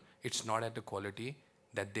available, it's not at the quality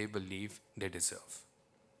that they believe they deserve.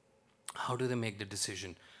 How do they make the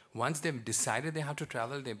decision? Once they've decided they have to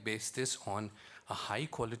travel, they base this on a high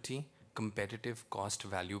quality, competitive cost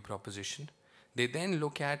value proposition. They then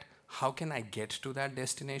look at how can I get to that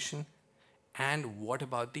destination, and what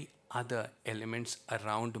about the other elements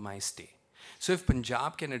around my stay. So if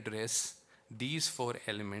Punjab can address these four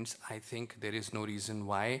elements, I think there is no reason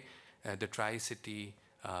why the Tri-City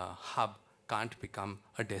hub can't become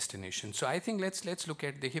a destination. So I think let's look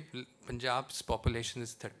at Punjab's population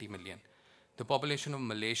is 30 million. The population of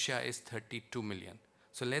Malaysia is 32 million.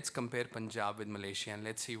 So let's compare Punjab with Malaysia and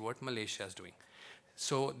let's see what Malaysia is doing.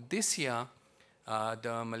 So this year,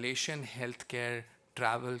 the Malaysian Healthcare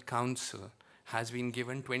Travel Council has been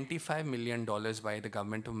given $25 million by the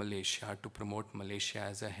government of Malaysia to promote Malaysia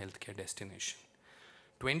as a healthcare destination.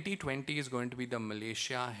 2020 is going to be the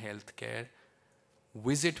Malaysia Healthcare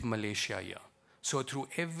Visit Malaysia year. So through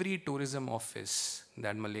every tourism office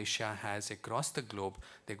that Malaysia has across the globe,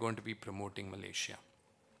 they're going to be promoting Malaysia.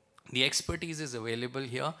 The expertise is available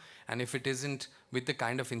here, and if it isn't with the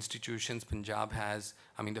kind of institutions Punjab has,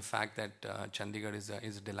 I mean, the fact that Chandigarh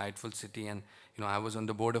is a delightful city, and I was on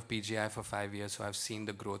the board of PGI for 5 years, so I've seen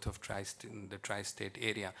the growth of the tri-state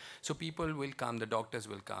area. So people will come, the doctors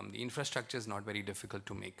will come. The infrastructure is not very difficult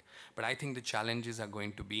to make, but I think the challenges are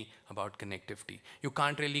going to be about connectivity. You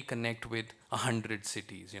can't really connect with 100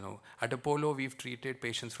 cities. At Apollo, we've treated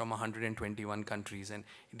patients from 121 countries, and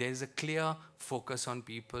there's a clear focus on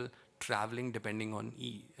people traveling depending on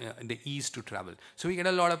the ease to travel. So we get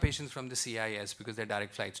a lot of patients from the CIS because they're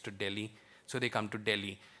direct flights to Delhi, so they come to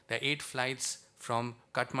Delhi. There are 8 flights from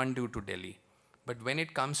Kathmandu to Delhi. But when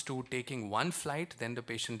it comes to taking one flight, then the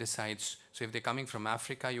patient decides. So if they're coming from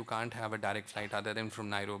Africa, you can't have a direct flight other than from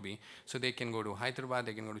Nairobi. So they can go to Hyderabad,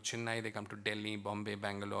 they can go to Chennai, they come to Delhi, Bombay,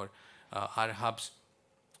 Bangalore, our hubs,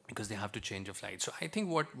 because they have to change a flight. So I think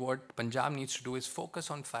what Punjab needs to do is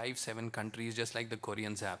focus on 5-7 countries, just like the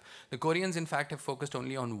Koreans have. The Koreans, in fact, have focused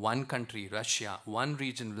only on one country, Russia, one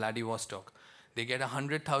region, Vladivostok. They get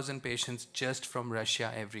 100,000 patients just from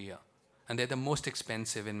Russia every year. And they're the most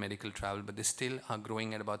expensive in medical travel, but they still are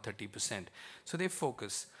growing at about 30%. So they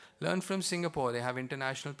focus. Learn from Singapore. They have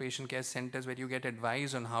international patient care centers where you get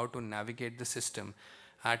advice on how to navigate the system.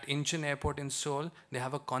 At Incheon Airport in Seoul, they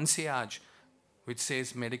have a concierge which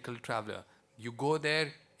says medical traveler. You go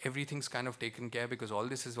there, everything's kind of taken care because all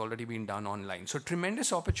this has already been done online. So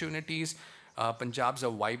tremendous opportunities. Punjab's a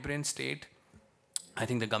vibrant state. I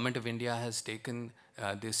think the government of India has taken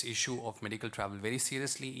this issue of medical travel very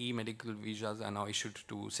seriously. E-medical visas are now issued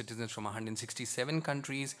to citizens from 167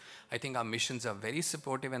 countries. I think our missions are very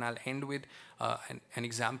supportive, and I'll end with an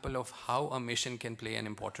example of how a mission can play an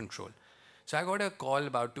important role. So I got a call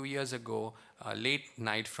about 2 years ago, late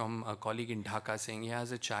night, from a colleague in Dhaka saying he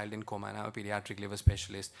has a child in coma, and I'm a pediatric liver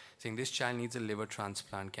specialist, saying this child needs a liver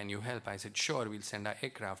transplant. Can you help? I said, sure, we'll send our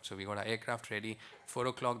aircraft. So we got our aircraft ready. 4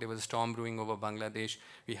 o'clock, there was a storm brewing over Bangladesh.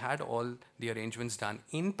 We had all the arrangements done.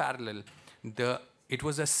 In parallel, it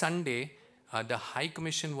was a Sunday, the High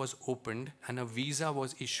Commission was opened, and a visa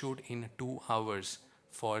was issued in 2 hours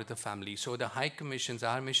for the family. So the High Commissions,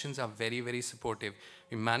 our missions are very, very supportive.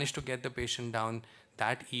 We managed to get the patient down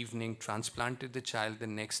that evening, transplanted the child the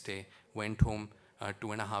next day, went home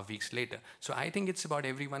 2.5 weeks later. So I think it's about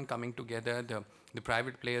everyone coming together, the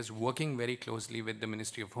private players working very closely with the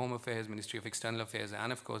Ministry of Home Affairs, Ministry of External Affairs,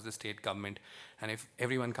 and of course the state government. And if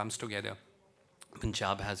everyone comes together,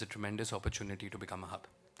 Punjab has a tremendous opportunity to become a hub.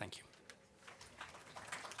 Thank you.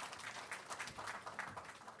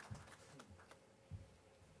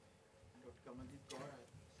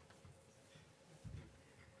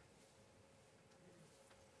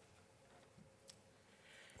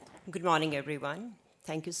 Good morning, everyone.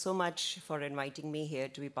 Thank you so much for inviting me here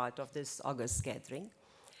to be part of this August gathering.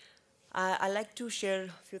 I'd like to share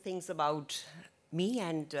a few things about me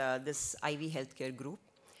and this IV Healthcare Group.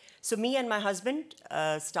 So me and my husband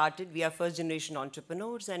we are first generation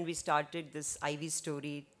entrepreneurs, and we started this IV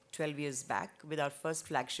story 12 years back with our first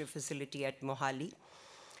flagship facility at Mohali.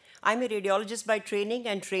 I'm a radiologist by training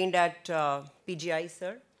and trained at PGI,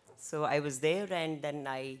 sir. So I was there, and then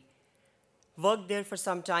I worked there for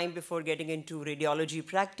some time before getting into radiology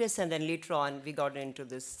practice, and then later on we got into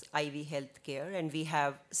this IV healthcare, and we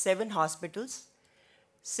have 7 hospitals,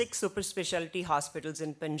 6 super specialty hospitals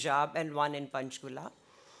in Punjab and 1 in Panchkula.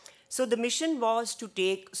 So the mission was to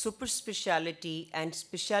take super specialty and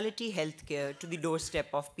specialty healthcare to the doorstep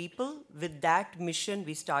of people. With that mission,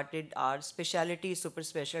 we started our specialty, super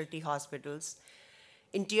specialty hospitals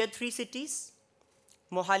in tier 3 cities,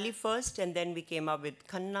 Mohali first, and then we came up with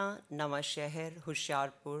Khanna, Nawashahar,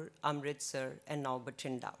 Hoshiarpur, Amritsar, and now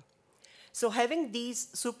Bathinda. So having these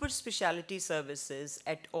super specialty services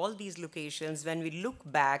at all these locations, when we look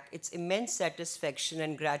back, it's immense satisfaction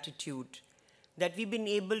and gratitude that we've been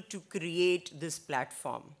able to create this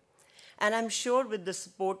platform. And I'm sure with the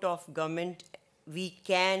support of government, we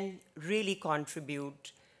can really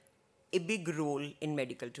contribute a big role in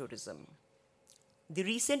medical tourism. The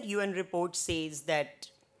recent UN report says that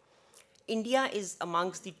India is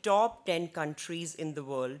amongst the top 10 countries in the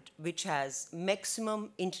world which has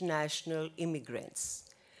maximum international immigrants.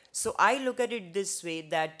 So I look at it this way,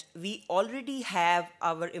 that we already have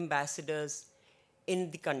our ambassadors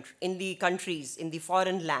in the countries, in the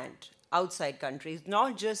foreign land, outside countries,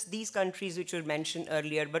 not just these countries which were mentioned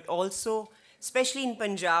earlier, but also, especially in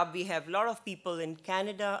Punjab, we have a lot of people in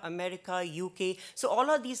Canada, America, UK. So all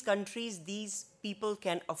of these countries, these people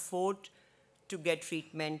can afford to get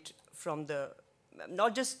treatment from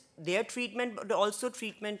not just their treatment, but also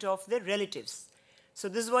treatment of their relatives. So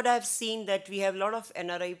this is what I've seen, that we have a lot of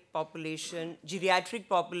NRI population, geriatric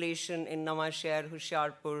population in Nawashahar,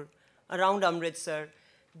 Hoshiarpur, around Amritsar.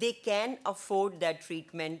 They can afford that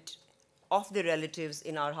treatment of the relatives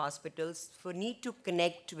in our hospitals. We need to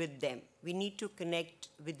connect with them. We need to connect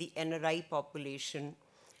with the NRI population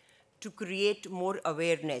to create more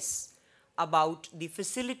awareness about the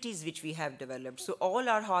facilities which we have developed. So all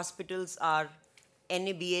our hospitals are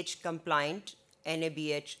NABH compliant,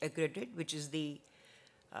 NABH accredited, which is the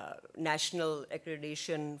national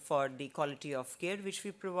accreditation for the quality of care which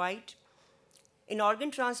we provide. In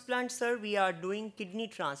organ transplant, sir, we are doing kidney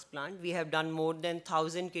transplant. We have done more than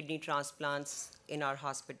 1,000 kidney transplants in our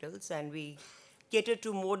hospitals, and we cater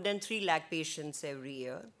to more than 3 lakh patients every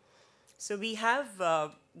year. So we have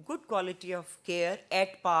good quality of care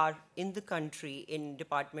at par in the country in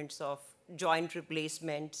departments of joint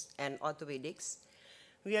replacements and orthopedics.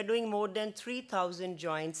 We are doing more than 3,000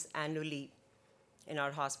 joints annually in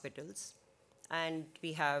our hospitals. And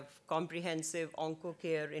we have comprehensive onco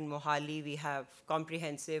care in Mohali. We have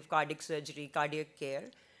comprehensive cardiac surgery, cardiac care.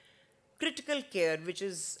 Critical care, which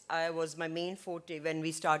was my main forte when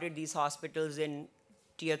we started these hospitals in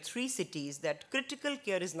tier 3 cities, that critical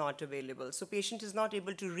care is not available. So patient is not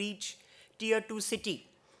able to reach tier 2 city.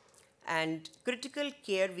 And critical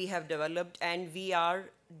care we have developed, and we are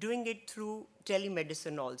doing it through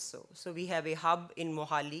telemedicine also. So we have a hub in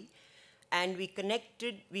Mohali, and we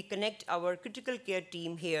connect our critical care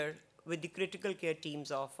team here with the critical care teams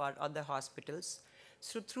of our other hospitals.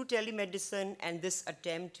 So through telemedicine and this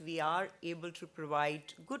attempt, we are able to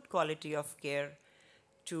provide good quality of care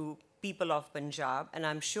to people of Punjab. And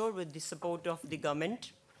I'm sure with the support of the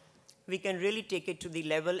government, we can really take it to the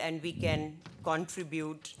level, and we can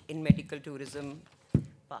contribute in medical tourism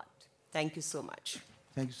part. Thank you so much.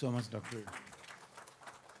 Thank you so much, Dr.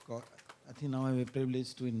 I think now I have a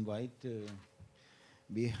privilege to invite,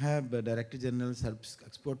 we have Director General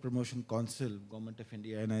Export Promotion Council, Government of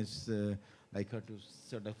India, and I'd like her to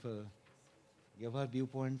sort of give her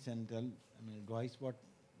viewpoints and tell, advise what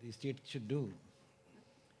the state should do.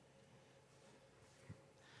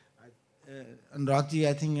 Anuragji,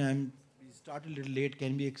 I think we started a little late.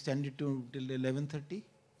 Can we extend it till 11:30?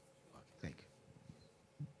 Thank you.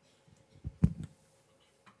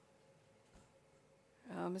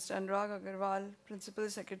 Mr. Anurag Agarwal, Principal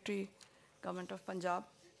Secretary, Government of Punjab,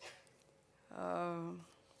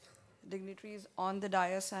 dignitaries on the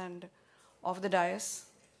dais and off the dais,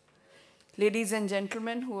 ladies and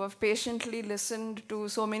gentlemen who have patiently listened to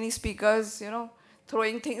so many speakers,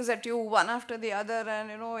 throwing things at you one after the other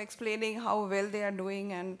and, explaining how well they are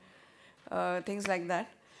doing and things like that.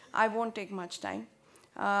 I won't take much time.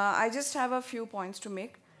 I just have a few points to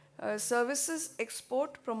make. Services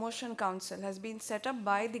Export Promotion Council has been set up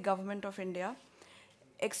by the Government of India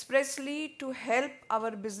expressly to help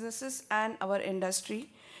our businesses and our industry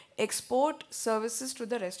export services to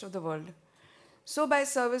the rest of the world. So by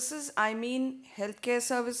services, I mean healthcare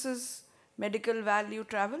services, medical value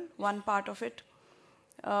travel, one part of it.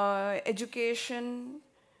 Education,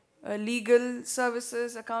 legal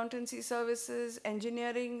services, accountancy services,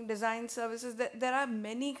 engineering, design services. There are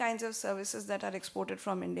many kinds of services that are exported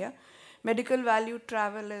from India. Medical value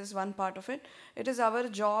travel is one part of it. It is our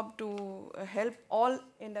job to help all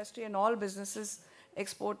industry and all businesses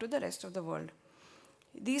export to the rest of the world.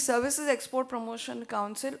 The Services Export Promotion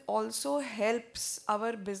Council also helps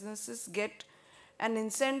our businesses get an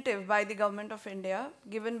incentive by the Government of India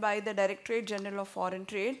given by the Directorate General of Foreign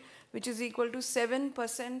Trade, which is equal to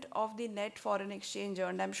 7% of the net foreign exchange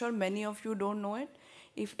earned. I'm sure many of you don't know it.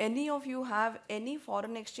 If any of you have any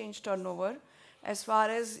foreign exchange turnover, as far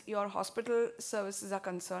as your hospital services are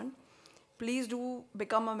concerned, please do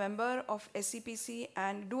become a member of SCPC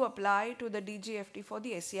and do apply to the DGFT for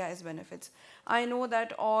the SCIS benefits. I know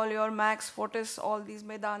that all your Max, Fortis, all these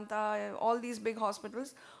Medanta, all these big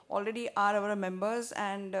hospitals already are our members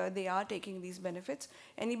and they are taking these benefits.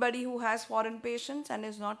 Anybody who has foreign patients and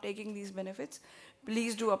is not taking these benefits,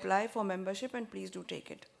 please do apply for membership and please do take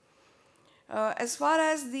it. As far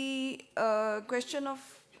as the question of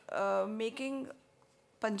making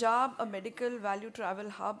Punjab a medical value travel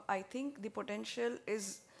hub, I think the potential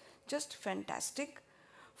is just fantastic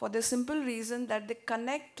for the simple reason that the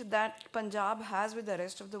connect that Punjab has with the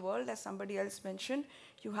rest of the world, as somebody else mentioned,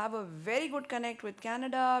 you have a very good connect with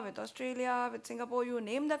Canada, with Australia, with Singapore, you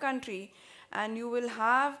name the country, and you will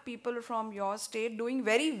have people from your state doing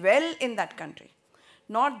very well in that country.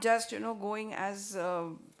 Not just, going as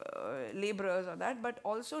laborers or that, but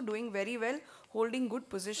also doing very well, holding good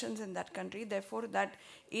positions in that country. Therefore, that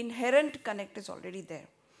inherent connect is already there.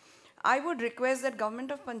 I would request that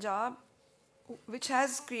Government of Punjab, which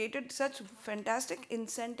has created such fantastic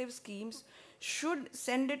incentive schemes, should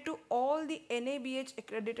send it to all the NABH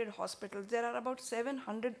accredited hospitals. There are about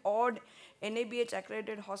 700 odd NABH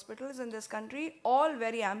accredited hospitals in this country, all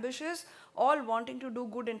very ambitious, all wanting to do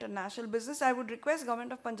good international business. I would request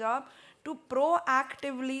Government of Punjab to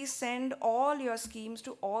proactively send all your schemes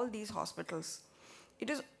to all these hospitals.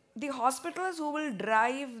 It is the hospitals who will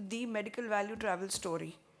drive the medical value travel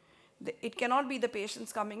story. It cannot be the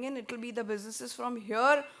patients coming in, it will be the businesses from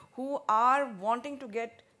here who are wanting to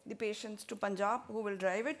get the patients to Punjab who will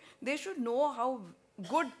drive it. They should know how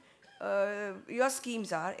good your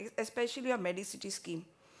schemes are, especially your Medicity scheme.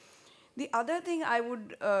 The other thing I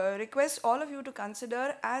would request all of you to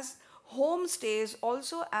consider as homestays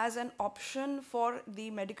also as an option for the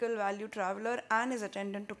medical value traveler and his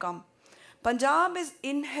attendant to come. Punjab is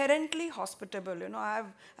inherently hospitable.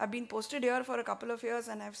 I've been posted here for a couple of years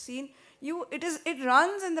and I've seen it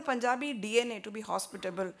runs in the Punjabi DNA to be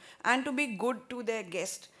hospitable and to be good to their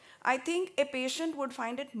guest. I think a patient would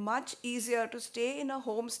find it much easier to stay in a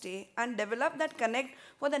homestay and develop that connect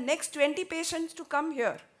for the next 20 patients to come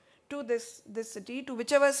here to this city, to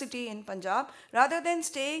whichever city in Punjab, rather than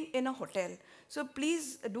staying in a hotel. So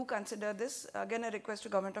please do consider this. Again, a request to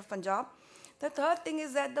Government of Punjab. The third thing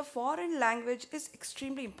is that the foreign language is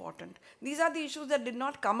extremely important. These are the issues that did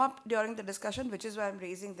not come up during the discussion, which is why I'm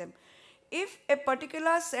raising them. If a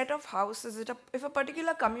particular set of houses, if a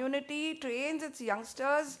particular community trains its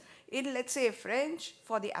youngsters in, let's say, French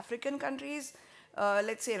for the African countries,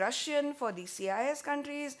 let's say Russian for the CIS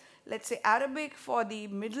countries, let's say Arabic for the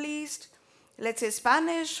Middle East, let's say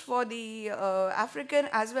Spanish for the African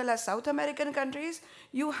as well as South American countries,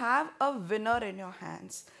 you have a winner in your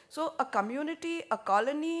hands. So a community, a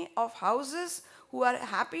colony of houses who are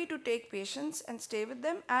happy to take patients and stay with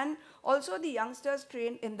them, and also the youngsters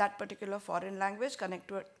trained in that particular foreign language connect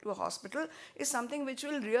to a hospital is something which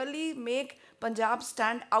will really make Punjab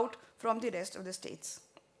stand out from the rest of the states.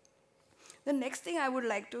 The next thing I would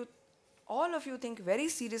like to all of you think very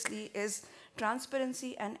seriously is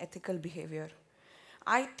transparency and ethical behavior.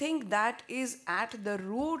 I think that is at the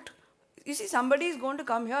root. You see, somebody is going to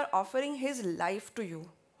come here offering his life to you,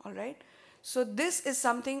 all right? So this is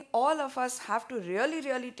something all of us have to really,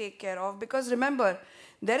 really take care of, because remember,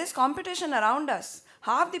 there is competition around us.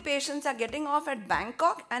 Half the patients are getting off at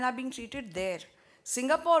Bangkok and are being treated there.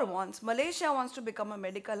 Singapore wants, Malaysia wants to become a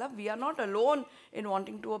medical hub. We are not alone in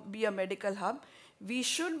wanting to be a medical hub. We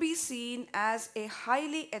should be seen as a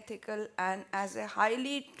highly ethical and as a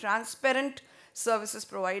highly transparent services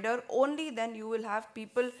provider. Only then you will have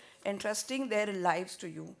people entrusting their lives to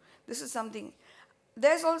you. This is something.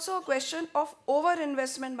 There's also a question of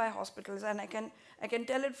over-investment by hospitals, and I can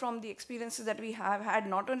tell it from the experiences that we have had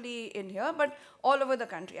not only in here but all over the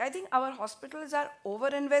country. I think our hospitals are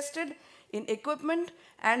over-invested in equipment,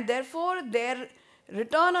 and therefore their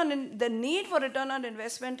the need for return on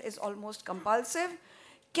investment is almost compulsive.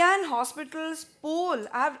 Can hospitals pool?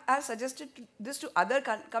 I've suggested this to other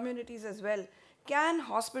communities as well. Can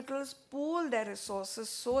hospitals pool their resources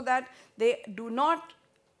so that they do not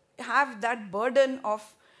have that burden of,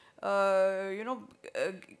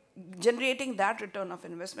 generating that return of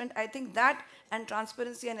investment? I think that and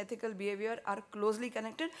transparency and ethical behavior are closely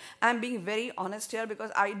connected. I'm being very honest here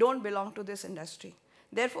because I don't belong to this industry.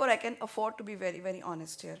 Therefore, I can afford to be very, very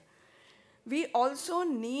honest here. We also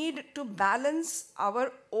need to balance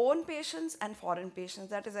our own patients and foreign patients.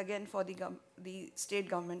 That is again for the state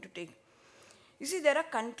government to take. You see, there are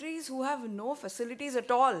countries who have no facilities at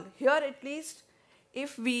all. Here, at least,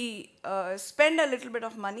 if we spend a little bit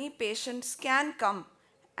of money, patients can come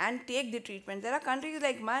and take the treatment. There are countries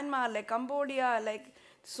like Myanmar, like Cambodia, like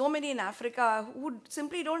so many in Africa who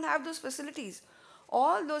simply don't have those facilities.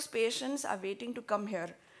 All those patients are waiting to come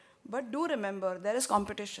here. But do remember, there is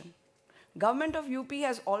competition. Government of UP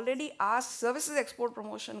has already asked Services Export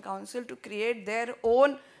Promotion Council to create their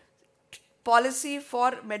own policy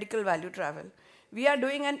for medical value travel. We are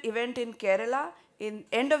doing an event in Kerala in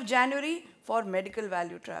end of January for medical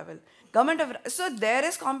value travel. So there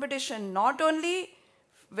is competition not only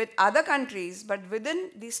with other countries, but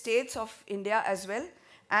within the states of India as well.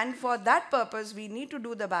 And for that purpose, we need to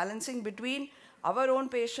do the balancing between our own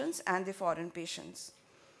patients and the foreign patients.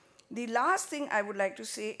 The last thing I would like to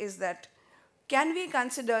say is that can we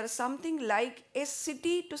consider something like a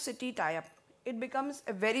city-to-city tie-up? It becomes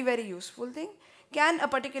a very, very useful thing. Can a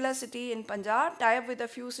particular city in Punjab tie up with a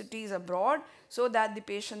few cities abroad so that the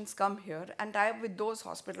patients come here and tie up with those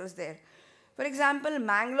hospitals there? For example,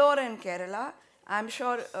 Mangalore and Kerala, I'm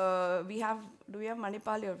sure do we have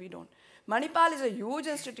Manipal here? We don't. Manipal is a huge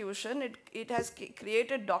institution. It has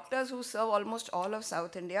created doctors who serve almost all of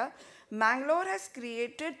South India. Mangalore has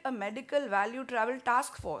created a medical value travel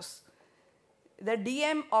task force. The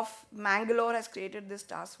DM of Mangalore has created this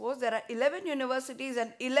task force. There are 11 universities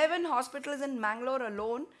and 11 hospitals in Mangalore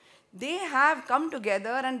alone. They have come together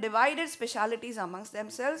and divided specialities amongst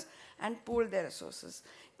themselves and pooled their resources.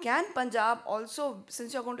 Can Punjab also,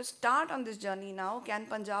 since you're going to start on this journey now, can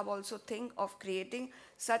Punjab also think of creating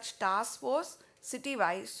such task force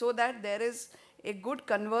city-wise so that there is a good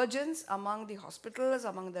convergence among the hospitals,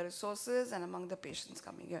 among the resources, and among the patients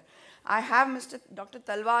coming here? I have Dr.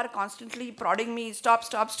 Talwar constantly prodding me, stop,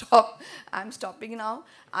 stop, stop. I'm stopping now.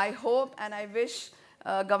 I hope and I wish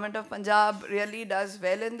Government of Punjab really does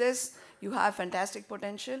well in this. You have fantastic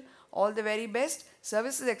potential. All the very best.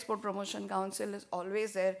 Services Export Promotion Council is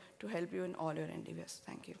always there to help you in all your endeavors.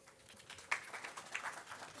 Thank you.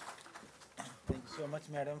 Thank you so much,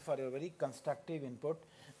 madam, for your very constructive input.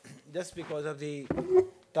 Just because of the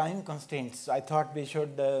time constraints, I thought we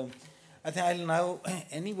should, I think I'll now,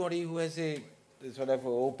 anybody who has a sort of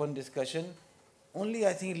open discussion, only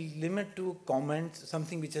I think limit to comments,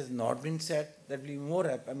 something which has not been said, that will be more,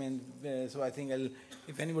 so I think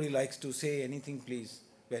if anybody likes to say anything, please,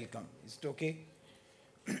 welcome. Is it okay?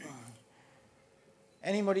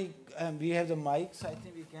 Anybody, we have the mics, I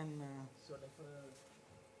think we can sort of,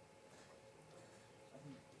 I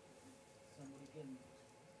think somebody can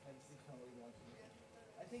help if somebody wants to.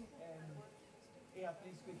 I think, yeah,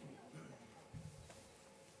 please quickly.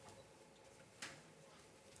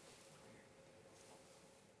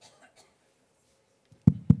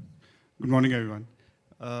 Good morning, everyone.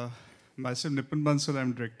 Myself, Nipun Bansal,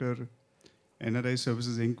 I'm Director, NRI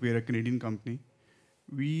Services Inc. We are a Canadian company.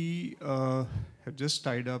 We have just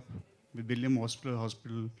tied up with William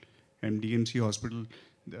Hospital and DMC Hospital,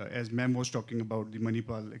 as ma'am was talking about the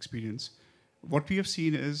Manipal experience. What we have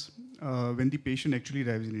seen is when the patient actually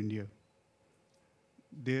arrives in India,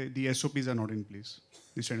 the SOPs are not in place.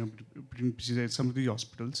 They stand up at some of the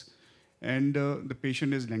hospitals, and the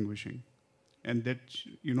patient is languishing. And that,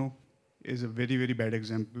 is a very, very bad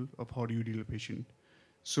example of how do you deal with a patient.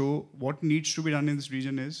 So what needs to be done in this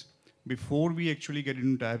region is, before we actually get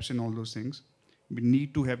into tabs and all those things, we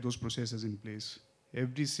need to have those processes in place.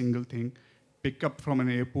 Every single thing, pick up from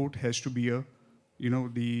an airport has to be a,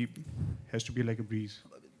 has to be like a breeze.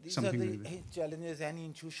 These something are the like that. challenges any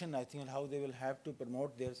institution, I think, and how they will have to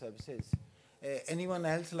promote their services. Anyone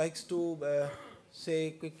else likes to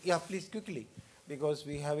say quick? Yeah, please quickly, because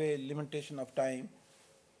we have a limitation of time.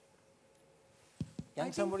 I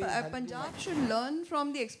think Punjab should learn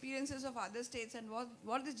from the experiences of other states, and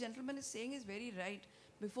what this gentleman is saying is very right.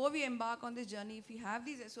 Before we embark on this journey, if we have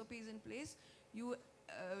these SOPs in place, you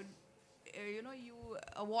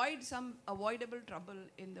avoid some avoidable trouble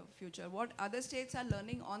in the future. What other states are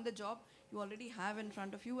learning on the job, you already have in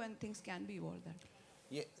front of you, and things can be evolved.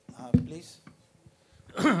 Yeah, please.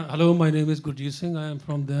 Hello, my name is Gurjeet Singh. I am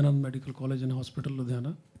from Dayanand Medical College and Hospital,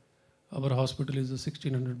 Ludhiana. Our hospital is a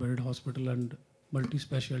 1600-bedded hospital and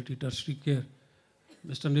multi-specialty tertiary care.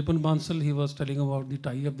 Mr. Nipun Bansal, he was telling about the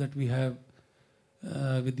tie-up that we have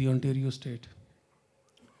with the Ontario state.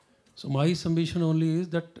 So my submission only is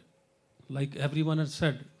that, like everyone has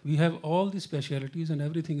said, we have all the specialities and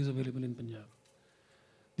everything is available in Punjab.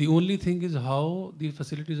 The only thing is how the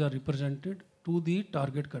facilities are represented to the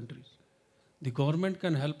target countries. The government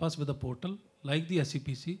can help us with a portal like the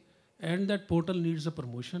SCPC, and that portal needs a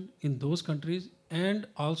promotion in those countries. And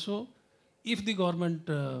also, if the government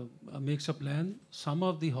makes a plan, some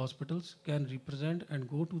of the hospitals can represent and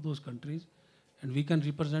go to those countries, and we can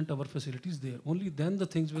represent our facilities there. Only then the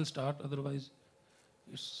things will start. Otherwise,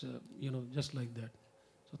 it's just like that.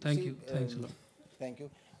 So thank you. Thanks a lot. Thank you.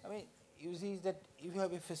 I mean, you see that if you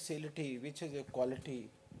have a facility which is a quality,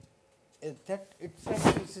 that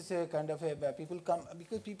itself is a kind of a people come,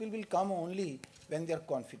 because people will come only when they are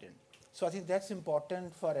confident. So I think that's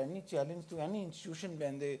important for any challenge to any institution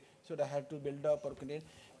when they sort of have to build up or continue.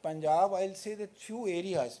 Punjab, I'll say that few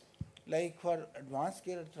areas, like for advanced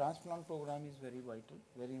care, transplant program is very vital,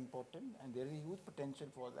 very important, and there is a huge potential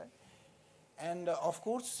for that. And of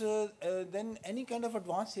course, then any kind of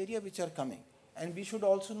advanced area which are coming. And we should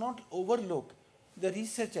also not overlook the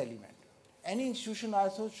research element. Any institution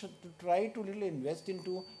also should try to really invest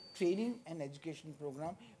into training and education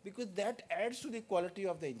program, because that adds to the quality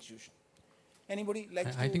of the institution. Anybody like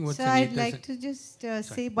to? So I'd like to just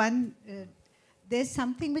say one, there's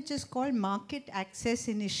something which is called Market Access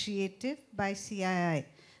Initiative by CII.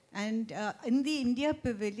 And in the India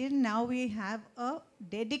Pavilion, now we have a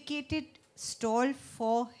dedicated stall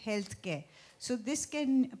for healthcare. So this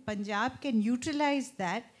Punjab can utilize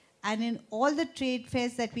that, and in all the trade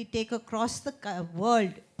fairs that we take across the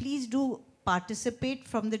world, please do participate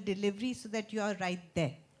from the delivery so that you are right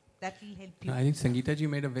there. That will help you. I think Sangeeta ji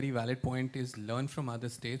made a very valid point, is learn from other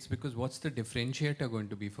states, because what's the differentiator going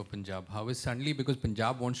to be for Punjab? How is suddenly, because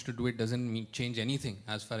Punjab wants to do it, doesn't change anything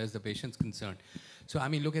as far as the patient's concerned. So I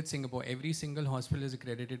mean, look at Singapore. Every single hospital is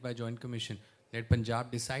accredited by Joint Commission. Let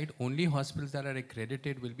Punjab decide only hospitals that are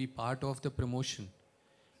accredited will be part of the promotion.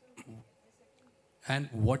 And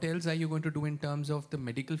what else are you going to do in terms of the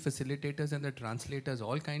medical facilitators and the translators?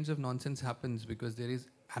 All kinds of nonsense happens because there is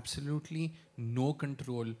absolutely no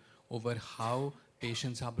control over how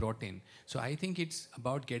patients are brought in. So I think it's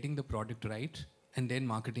about getting the product right and then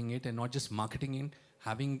marketing it, and not just marketing it,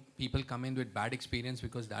 having people come in with bad experience,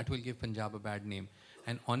 because that will give Punjab a bad name.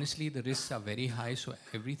 And honestly, the risks are very high, so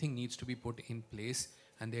everything needs to be put in place,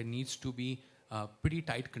 and there needs to be pretty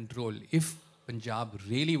tight control if Punjab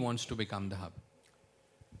really wants to become the hub.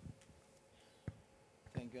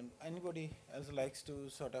 Thank you. Anybody else likes to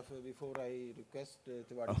sort of, before I request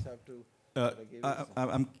Tiwari Sahab to give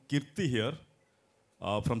I'm Kirti here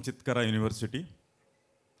from Chitkara University.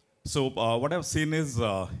 So what I've seen is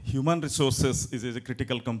human resources is a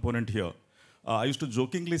critical component here. I used to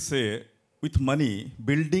jokingly say, with money,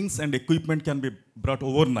 buildings and equipment can be brought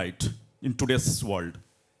overnight in today's world.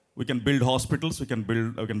 We can build hospitals, we can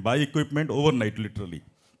buy equipment overnight, literally.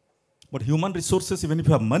 But human resources, even if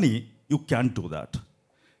you have money, you can't do that.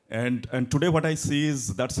 And today what I see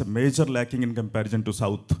is that's a major lacking in comparison to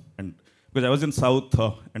South. And because I was in South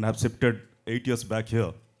and I've shifted 8 years back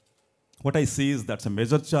here, what I see is that's a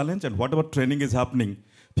major challenge, and whatever training is happening,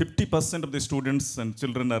 50% of the students and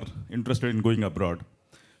children are interested in going abroad.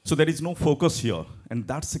 So there is no focus here, and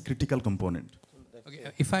that's a critical component.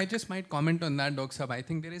 Okay, if I just might comment on that, Dr. Sahab, I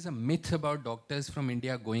think there is a myth about doctors from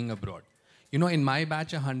India going abroad. You know, in my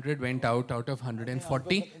batch, 100 went out of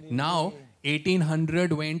 140. Now,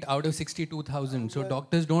 1,800 went out of 62,000. So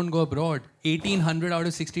doctors don't go abroad. 1,800 out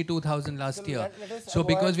of 62,000 last year. So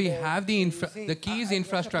because we have the key is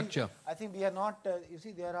infrastructure. I think we are not, you see,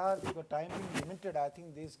 there are, because time being limited, I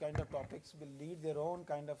think these kind of topics will lead their own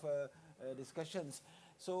kind of discussions.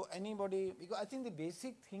 So anybody, because I think the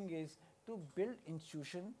basic thing is to build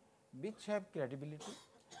institutions which have credibility.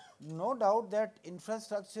 No doubt that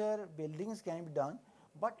infrastructure, buildings can be done,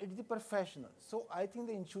 but it's the professionals. So I think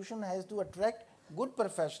the institution has to attract good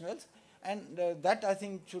professionals, and that I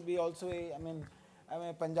think should be also I mean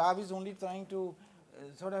Punjab is only trying to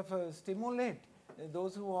sort of stimulate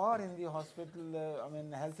those who are in the hospital,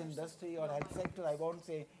 health industry or health sector. I won't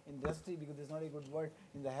say industry because there's not a good word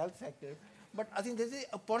in the health sector. But I think there's an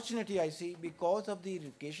opportunity I see because of the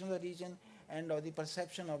education of the region and of the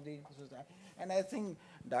perception of the society. And I think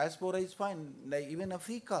diaspora is fine. Like even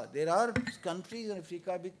Africa, there are countries in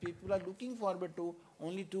Africa which people are looking forward to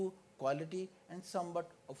only to quality and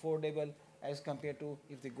somewhat affordable as compared to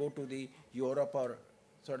if they go to the Europe or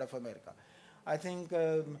sort of America. I think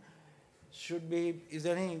should be, is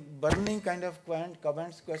there any burning kind of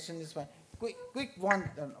comments, question is fine. Quick one,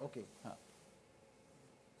 then, okay.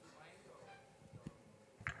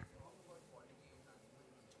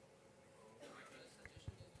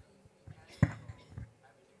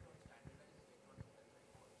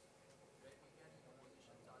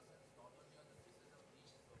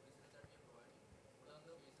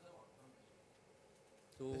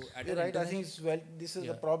 So you're right, I think it's, well, this is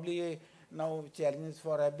probably a now challenges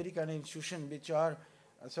for every kind of institution which are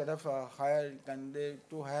sort of higher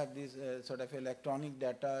to have this sort of electronic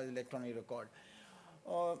data, electronic record.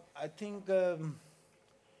 I think, I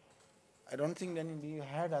don't think then we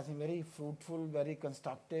had, I think, very fruitful, very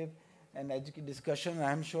constructive and educated discussion.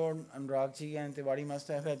 I'm sure Anuragji and Tiwari must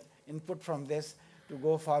have had input from this to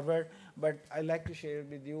go forward. But I'd like to share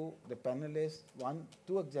with you, the panelists,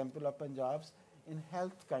 two examples of Punjab's in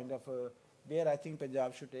health kind of, where I think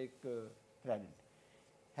Punjab should take credit.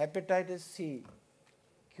 Hepatitis C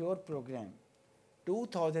cure program.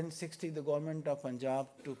 2016, the government of Punjab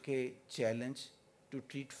took a challenge to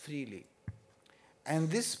treat freely. And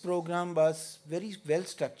this program was very well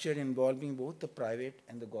structured, involving both the private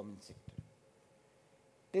and the government sector.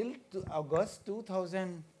 Till August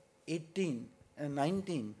 2018 and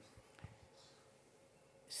 19,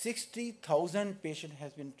 60,000 patients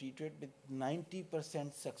has been treated with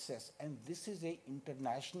 90% success. And this is a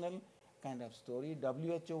international kind of story.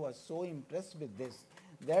 WHO was so impressed with this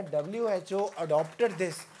that WHO adopted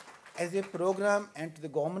this as a program, and the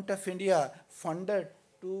government of India funded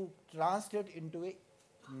to translate into a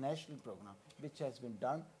national program, which has been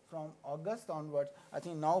done from August onwards. I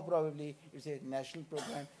think now probably it's a national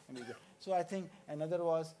program. So I think another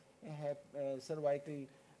was cervical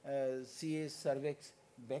CA cervix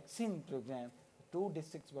vaccine program. 2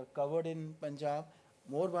 districts were covered in Punjab.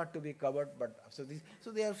 More were to be covered, but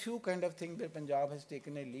so there are few kind of things that Punjab has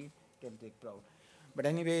taken a lead, can take proud. But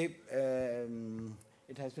anyway,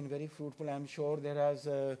 it has been very fruitful. I'm sure there has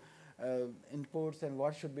inputs and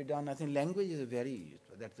what should be done. I think language is very,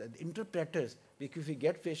 that interpreters, because if we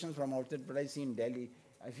get patients from outside, but I see in Delhi,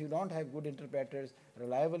 if you don't have good interpreters,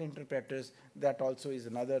 reliable interpreters, that also is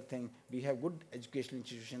another thing. We have good educational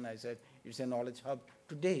institution, I said, it's a knowledge hub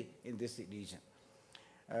today in this region.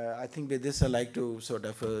 I think with this, I'd like to sort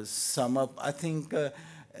of sum up. I think,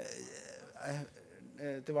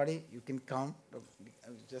 Tiwari, you can come,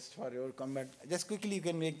 just for your comment. Just quickly, you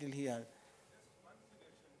can make till here.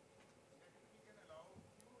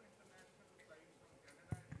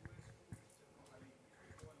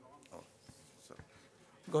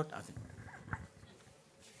 Good, I think.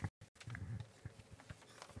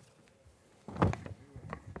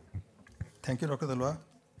 Thank you, Dr. Dalwa.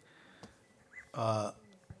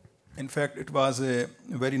 In fact, it was a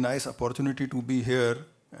very nice opportunity to be here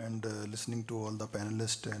and listening to all the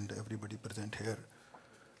panelists and everybody present here.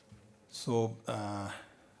 So,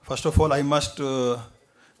 first of all, I must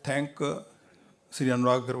thank Sri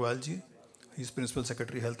Anurag Garwalji, his Principal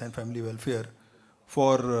Secretary, Health and Family Welfare,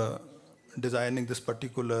 for designing this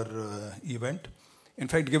particular event. In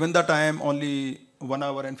fact, given the time, only 1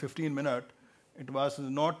 hour and 15 minutes, it was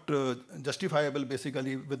not justifiable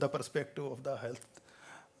basically with the perspective of the health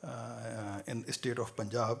in the state of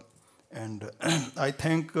Punjab. And I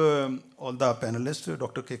thank all the panelists,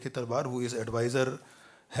 Dr. K.K. Talwar, who is Advisor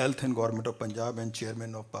Health in Government of Punjab and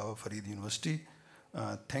Chairman of Baba Farid University.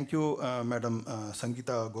 Thank you, Madam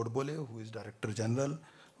Sangeeta Godbole, who is Director General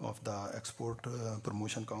of the Export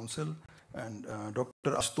Promotion Council, and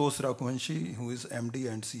Dr. Ashutosh Raghuvanshi, who is MD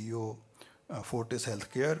and CEO Fortis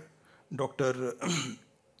Healthcare, Dr.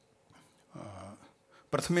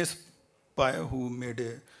 Prathamesh Pai, who made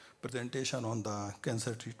a presentation on the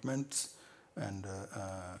cancer treatments, and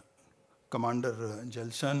Commander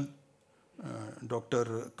Jalshan,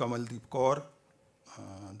 Dr. Kamaldeep Kaur,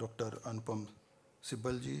 Dr. Anupam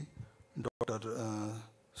Sibbalji, Dr.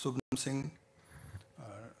 Subnam Singh,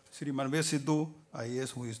 Sri Manvesh Sidhu,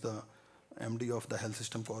 IAS, who is the MD of the Health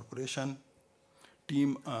System Corporation,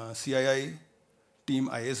 team CII, team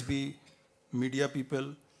ISB, media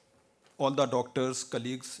people, all the doctors,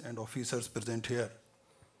 colleagues, and officers present here.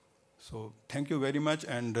 So thank you very much.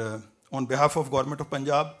 And on behalf of Government of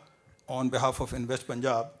Punjab, on behalf of Invest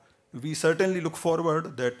Punjab, we certainly look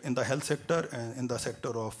forward that in the health sector and in the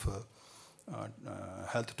sector of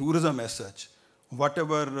health tourism as such,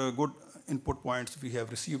 whatever good input points we have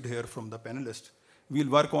received here from the panelists, we'll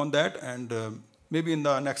work on that, and maybe in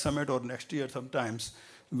the next summit or next year sometimes,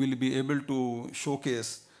 we'll be able to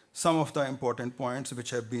showcase some of the important points which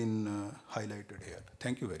have been highlighted here.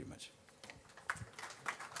 Thank you very much.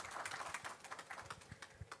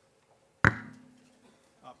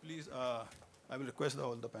 Please I will request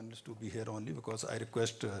all the panelists to be here only because I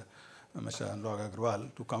request Mr. Anurag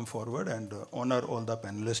Agrawal to come forward and honor all the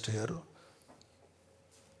panelists here.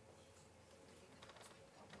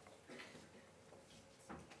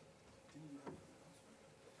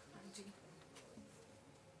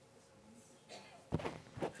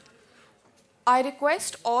 I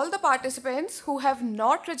request all the participants who have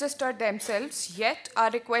not registered themselves yet are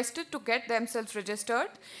requested to get themselves registered,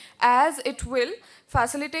 as it will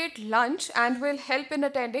facilitate lunch and will help in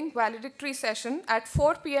attending valedictory session at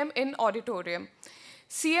 4 p.m. in auditorium.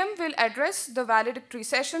 CM will address the valedictory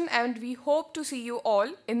session and we hope to see you all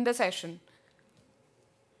in the session.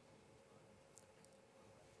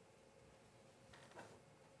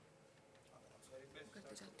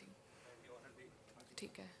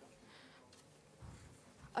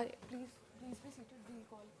 Please be seated. We'll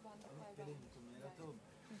call one by one.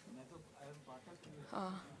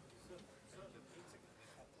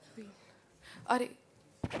 अरे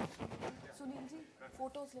Sunil ji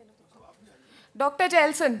photos ले लो. Dr.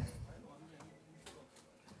 Jelson.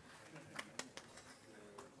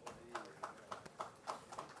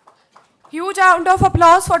 Huge round of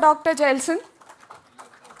applause for Dr. Jelson.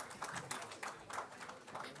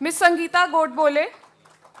 Miss Sangeeta Godbole.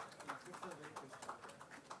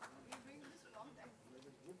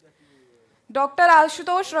 Dr.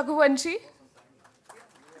 Ashutosh Raghuvanshi.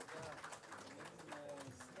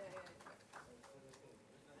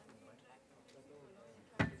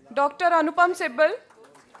 Dr. Anupam Sibal.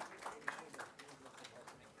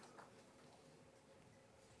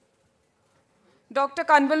 Dr.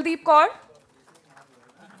 Kanwaldeep Kaur.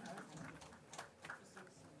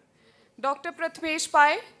 Dr. Prathmesh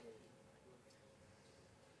Pai.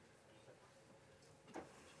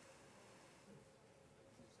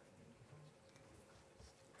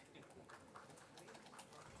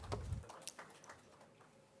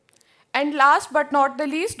 And last but not the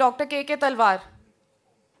least, Dr. K.K. Talwar.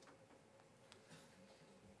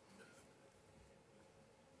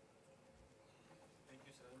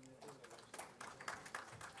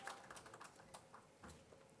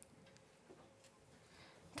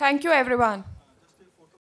 Thank you, everyone.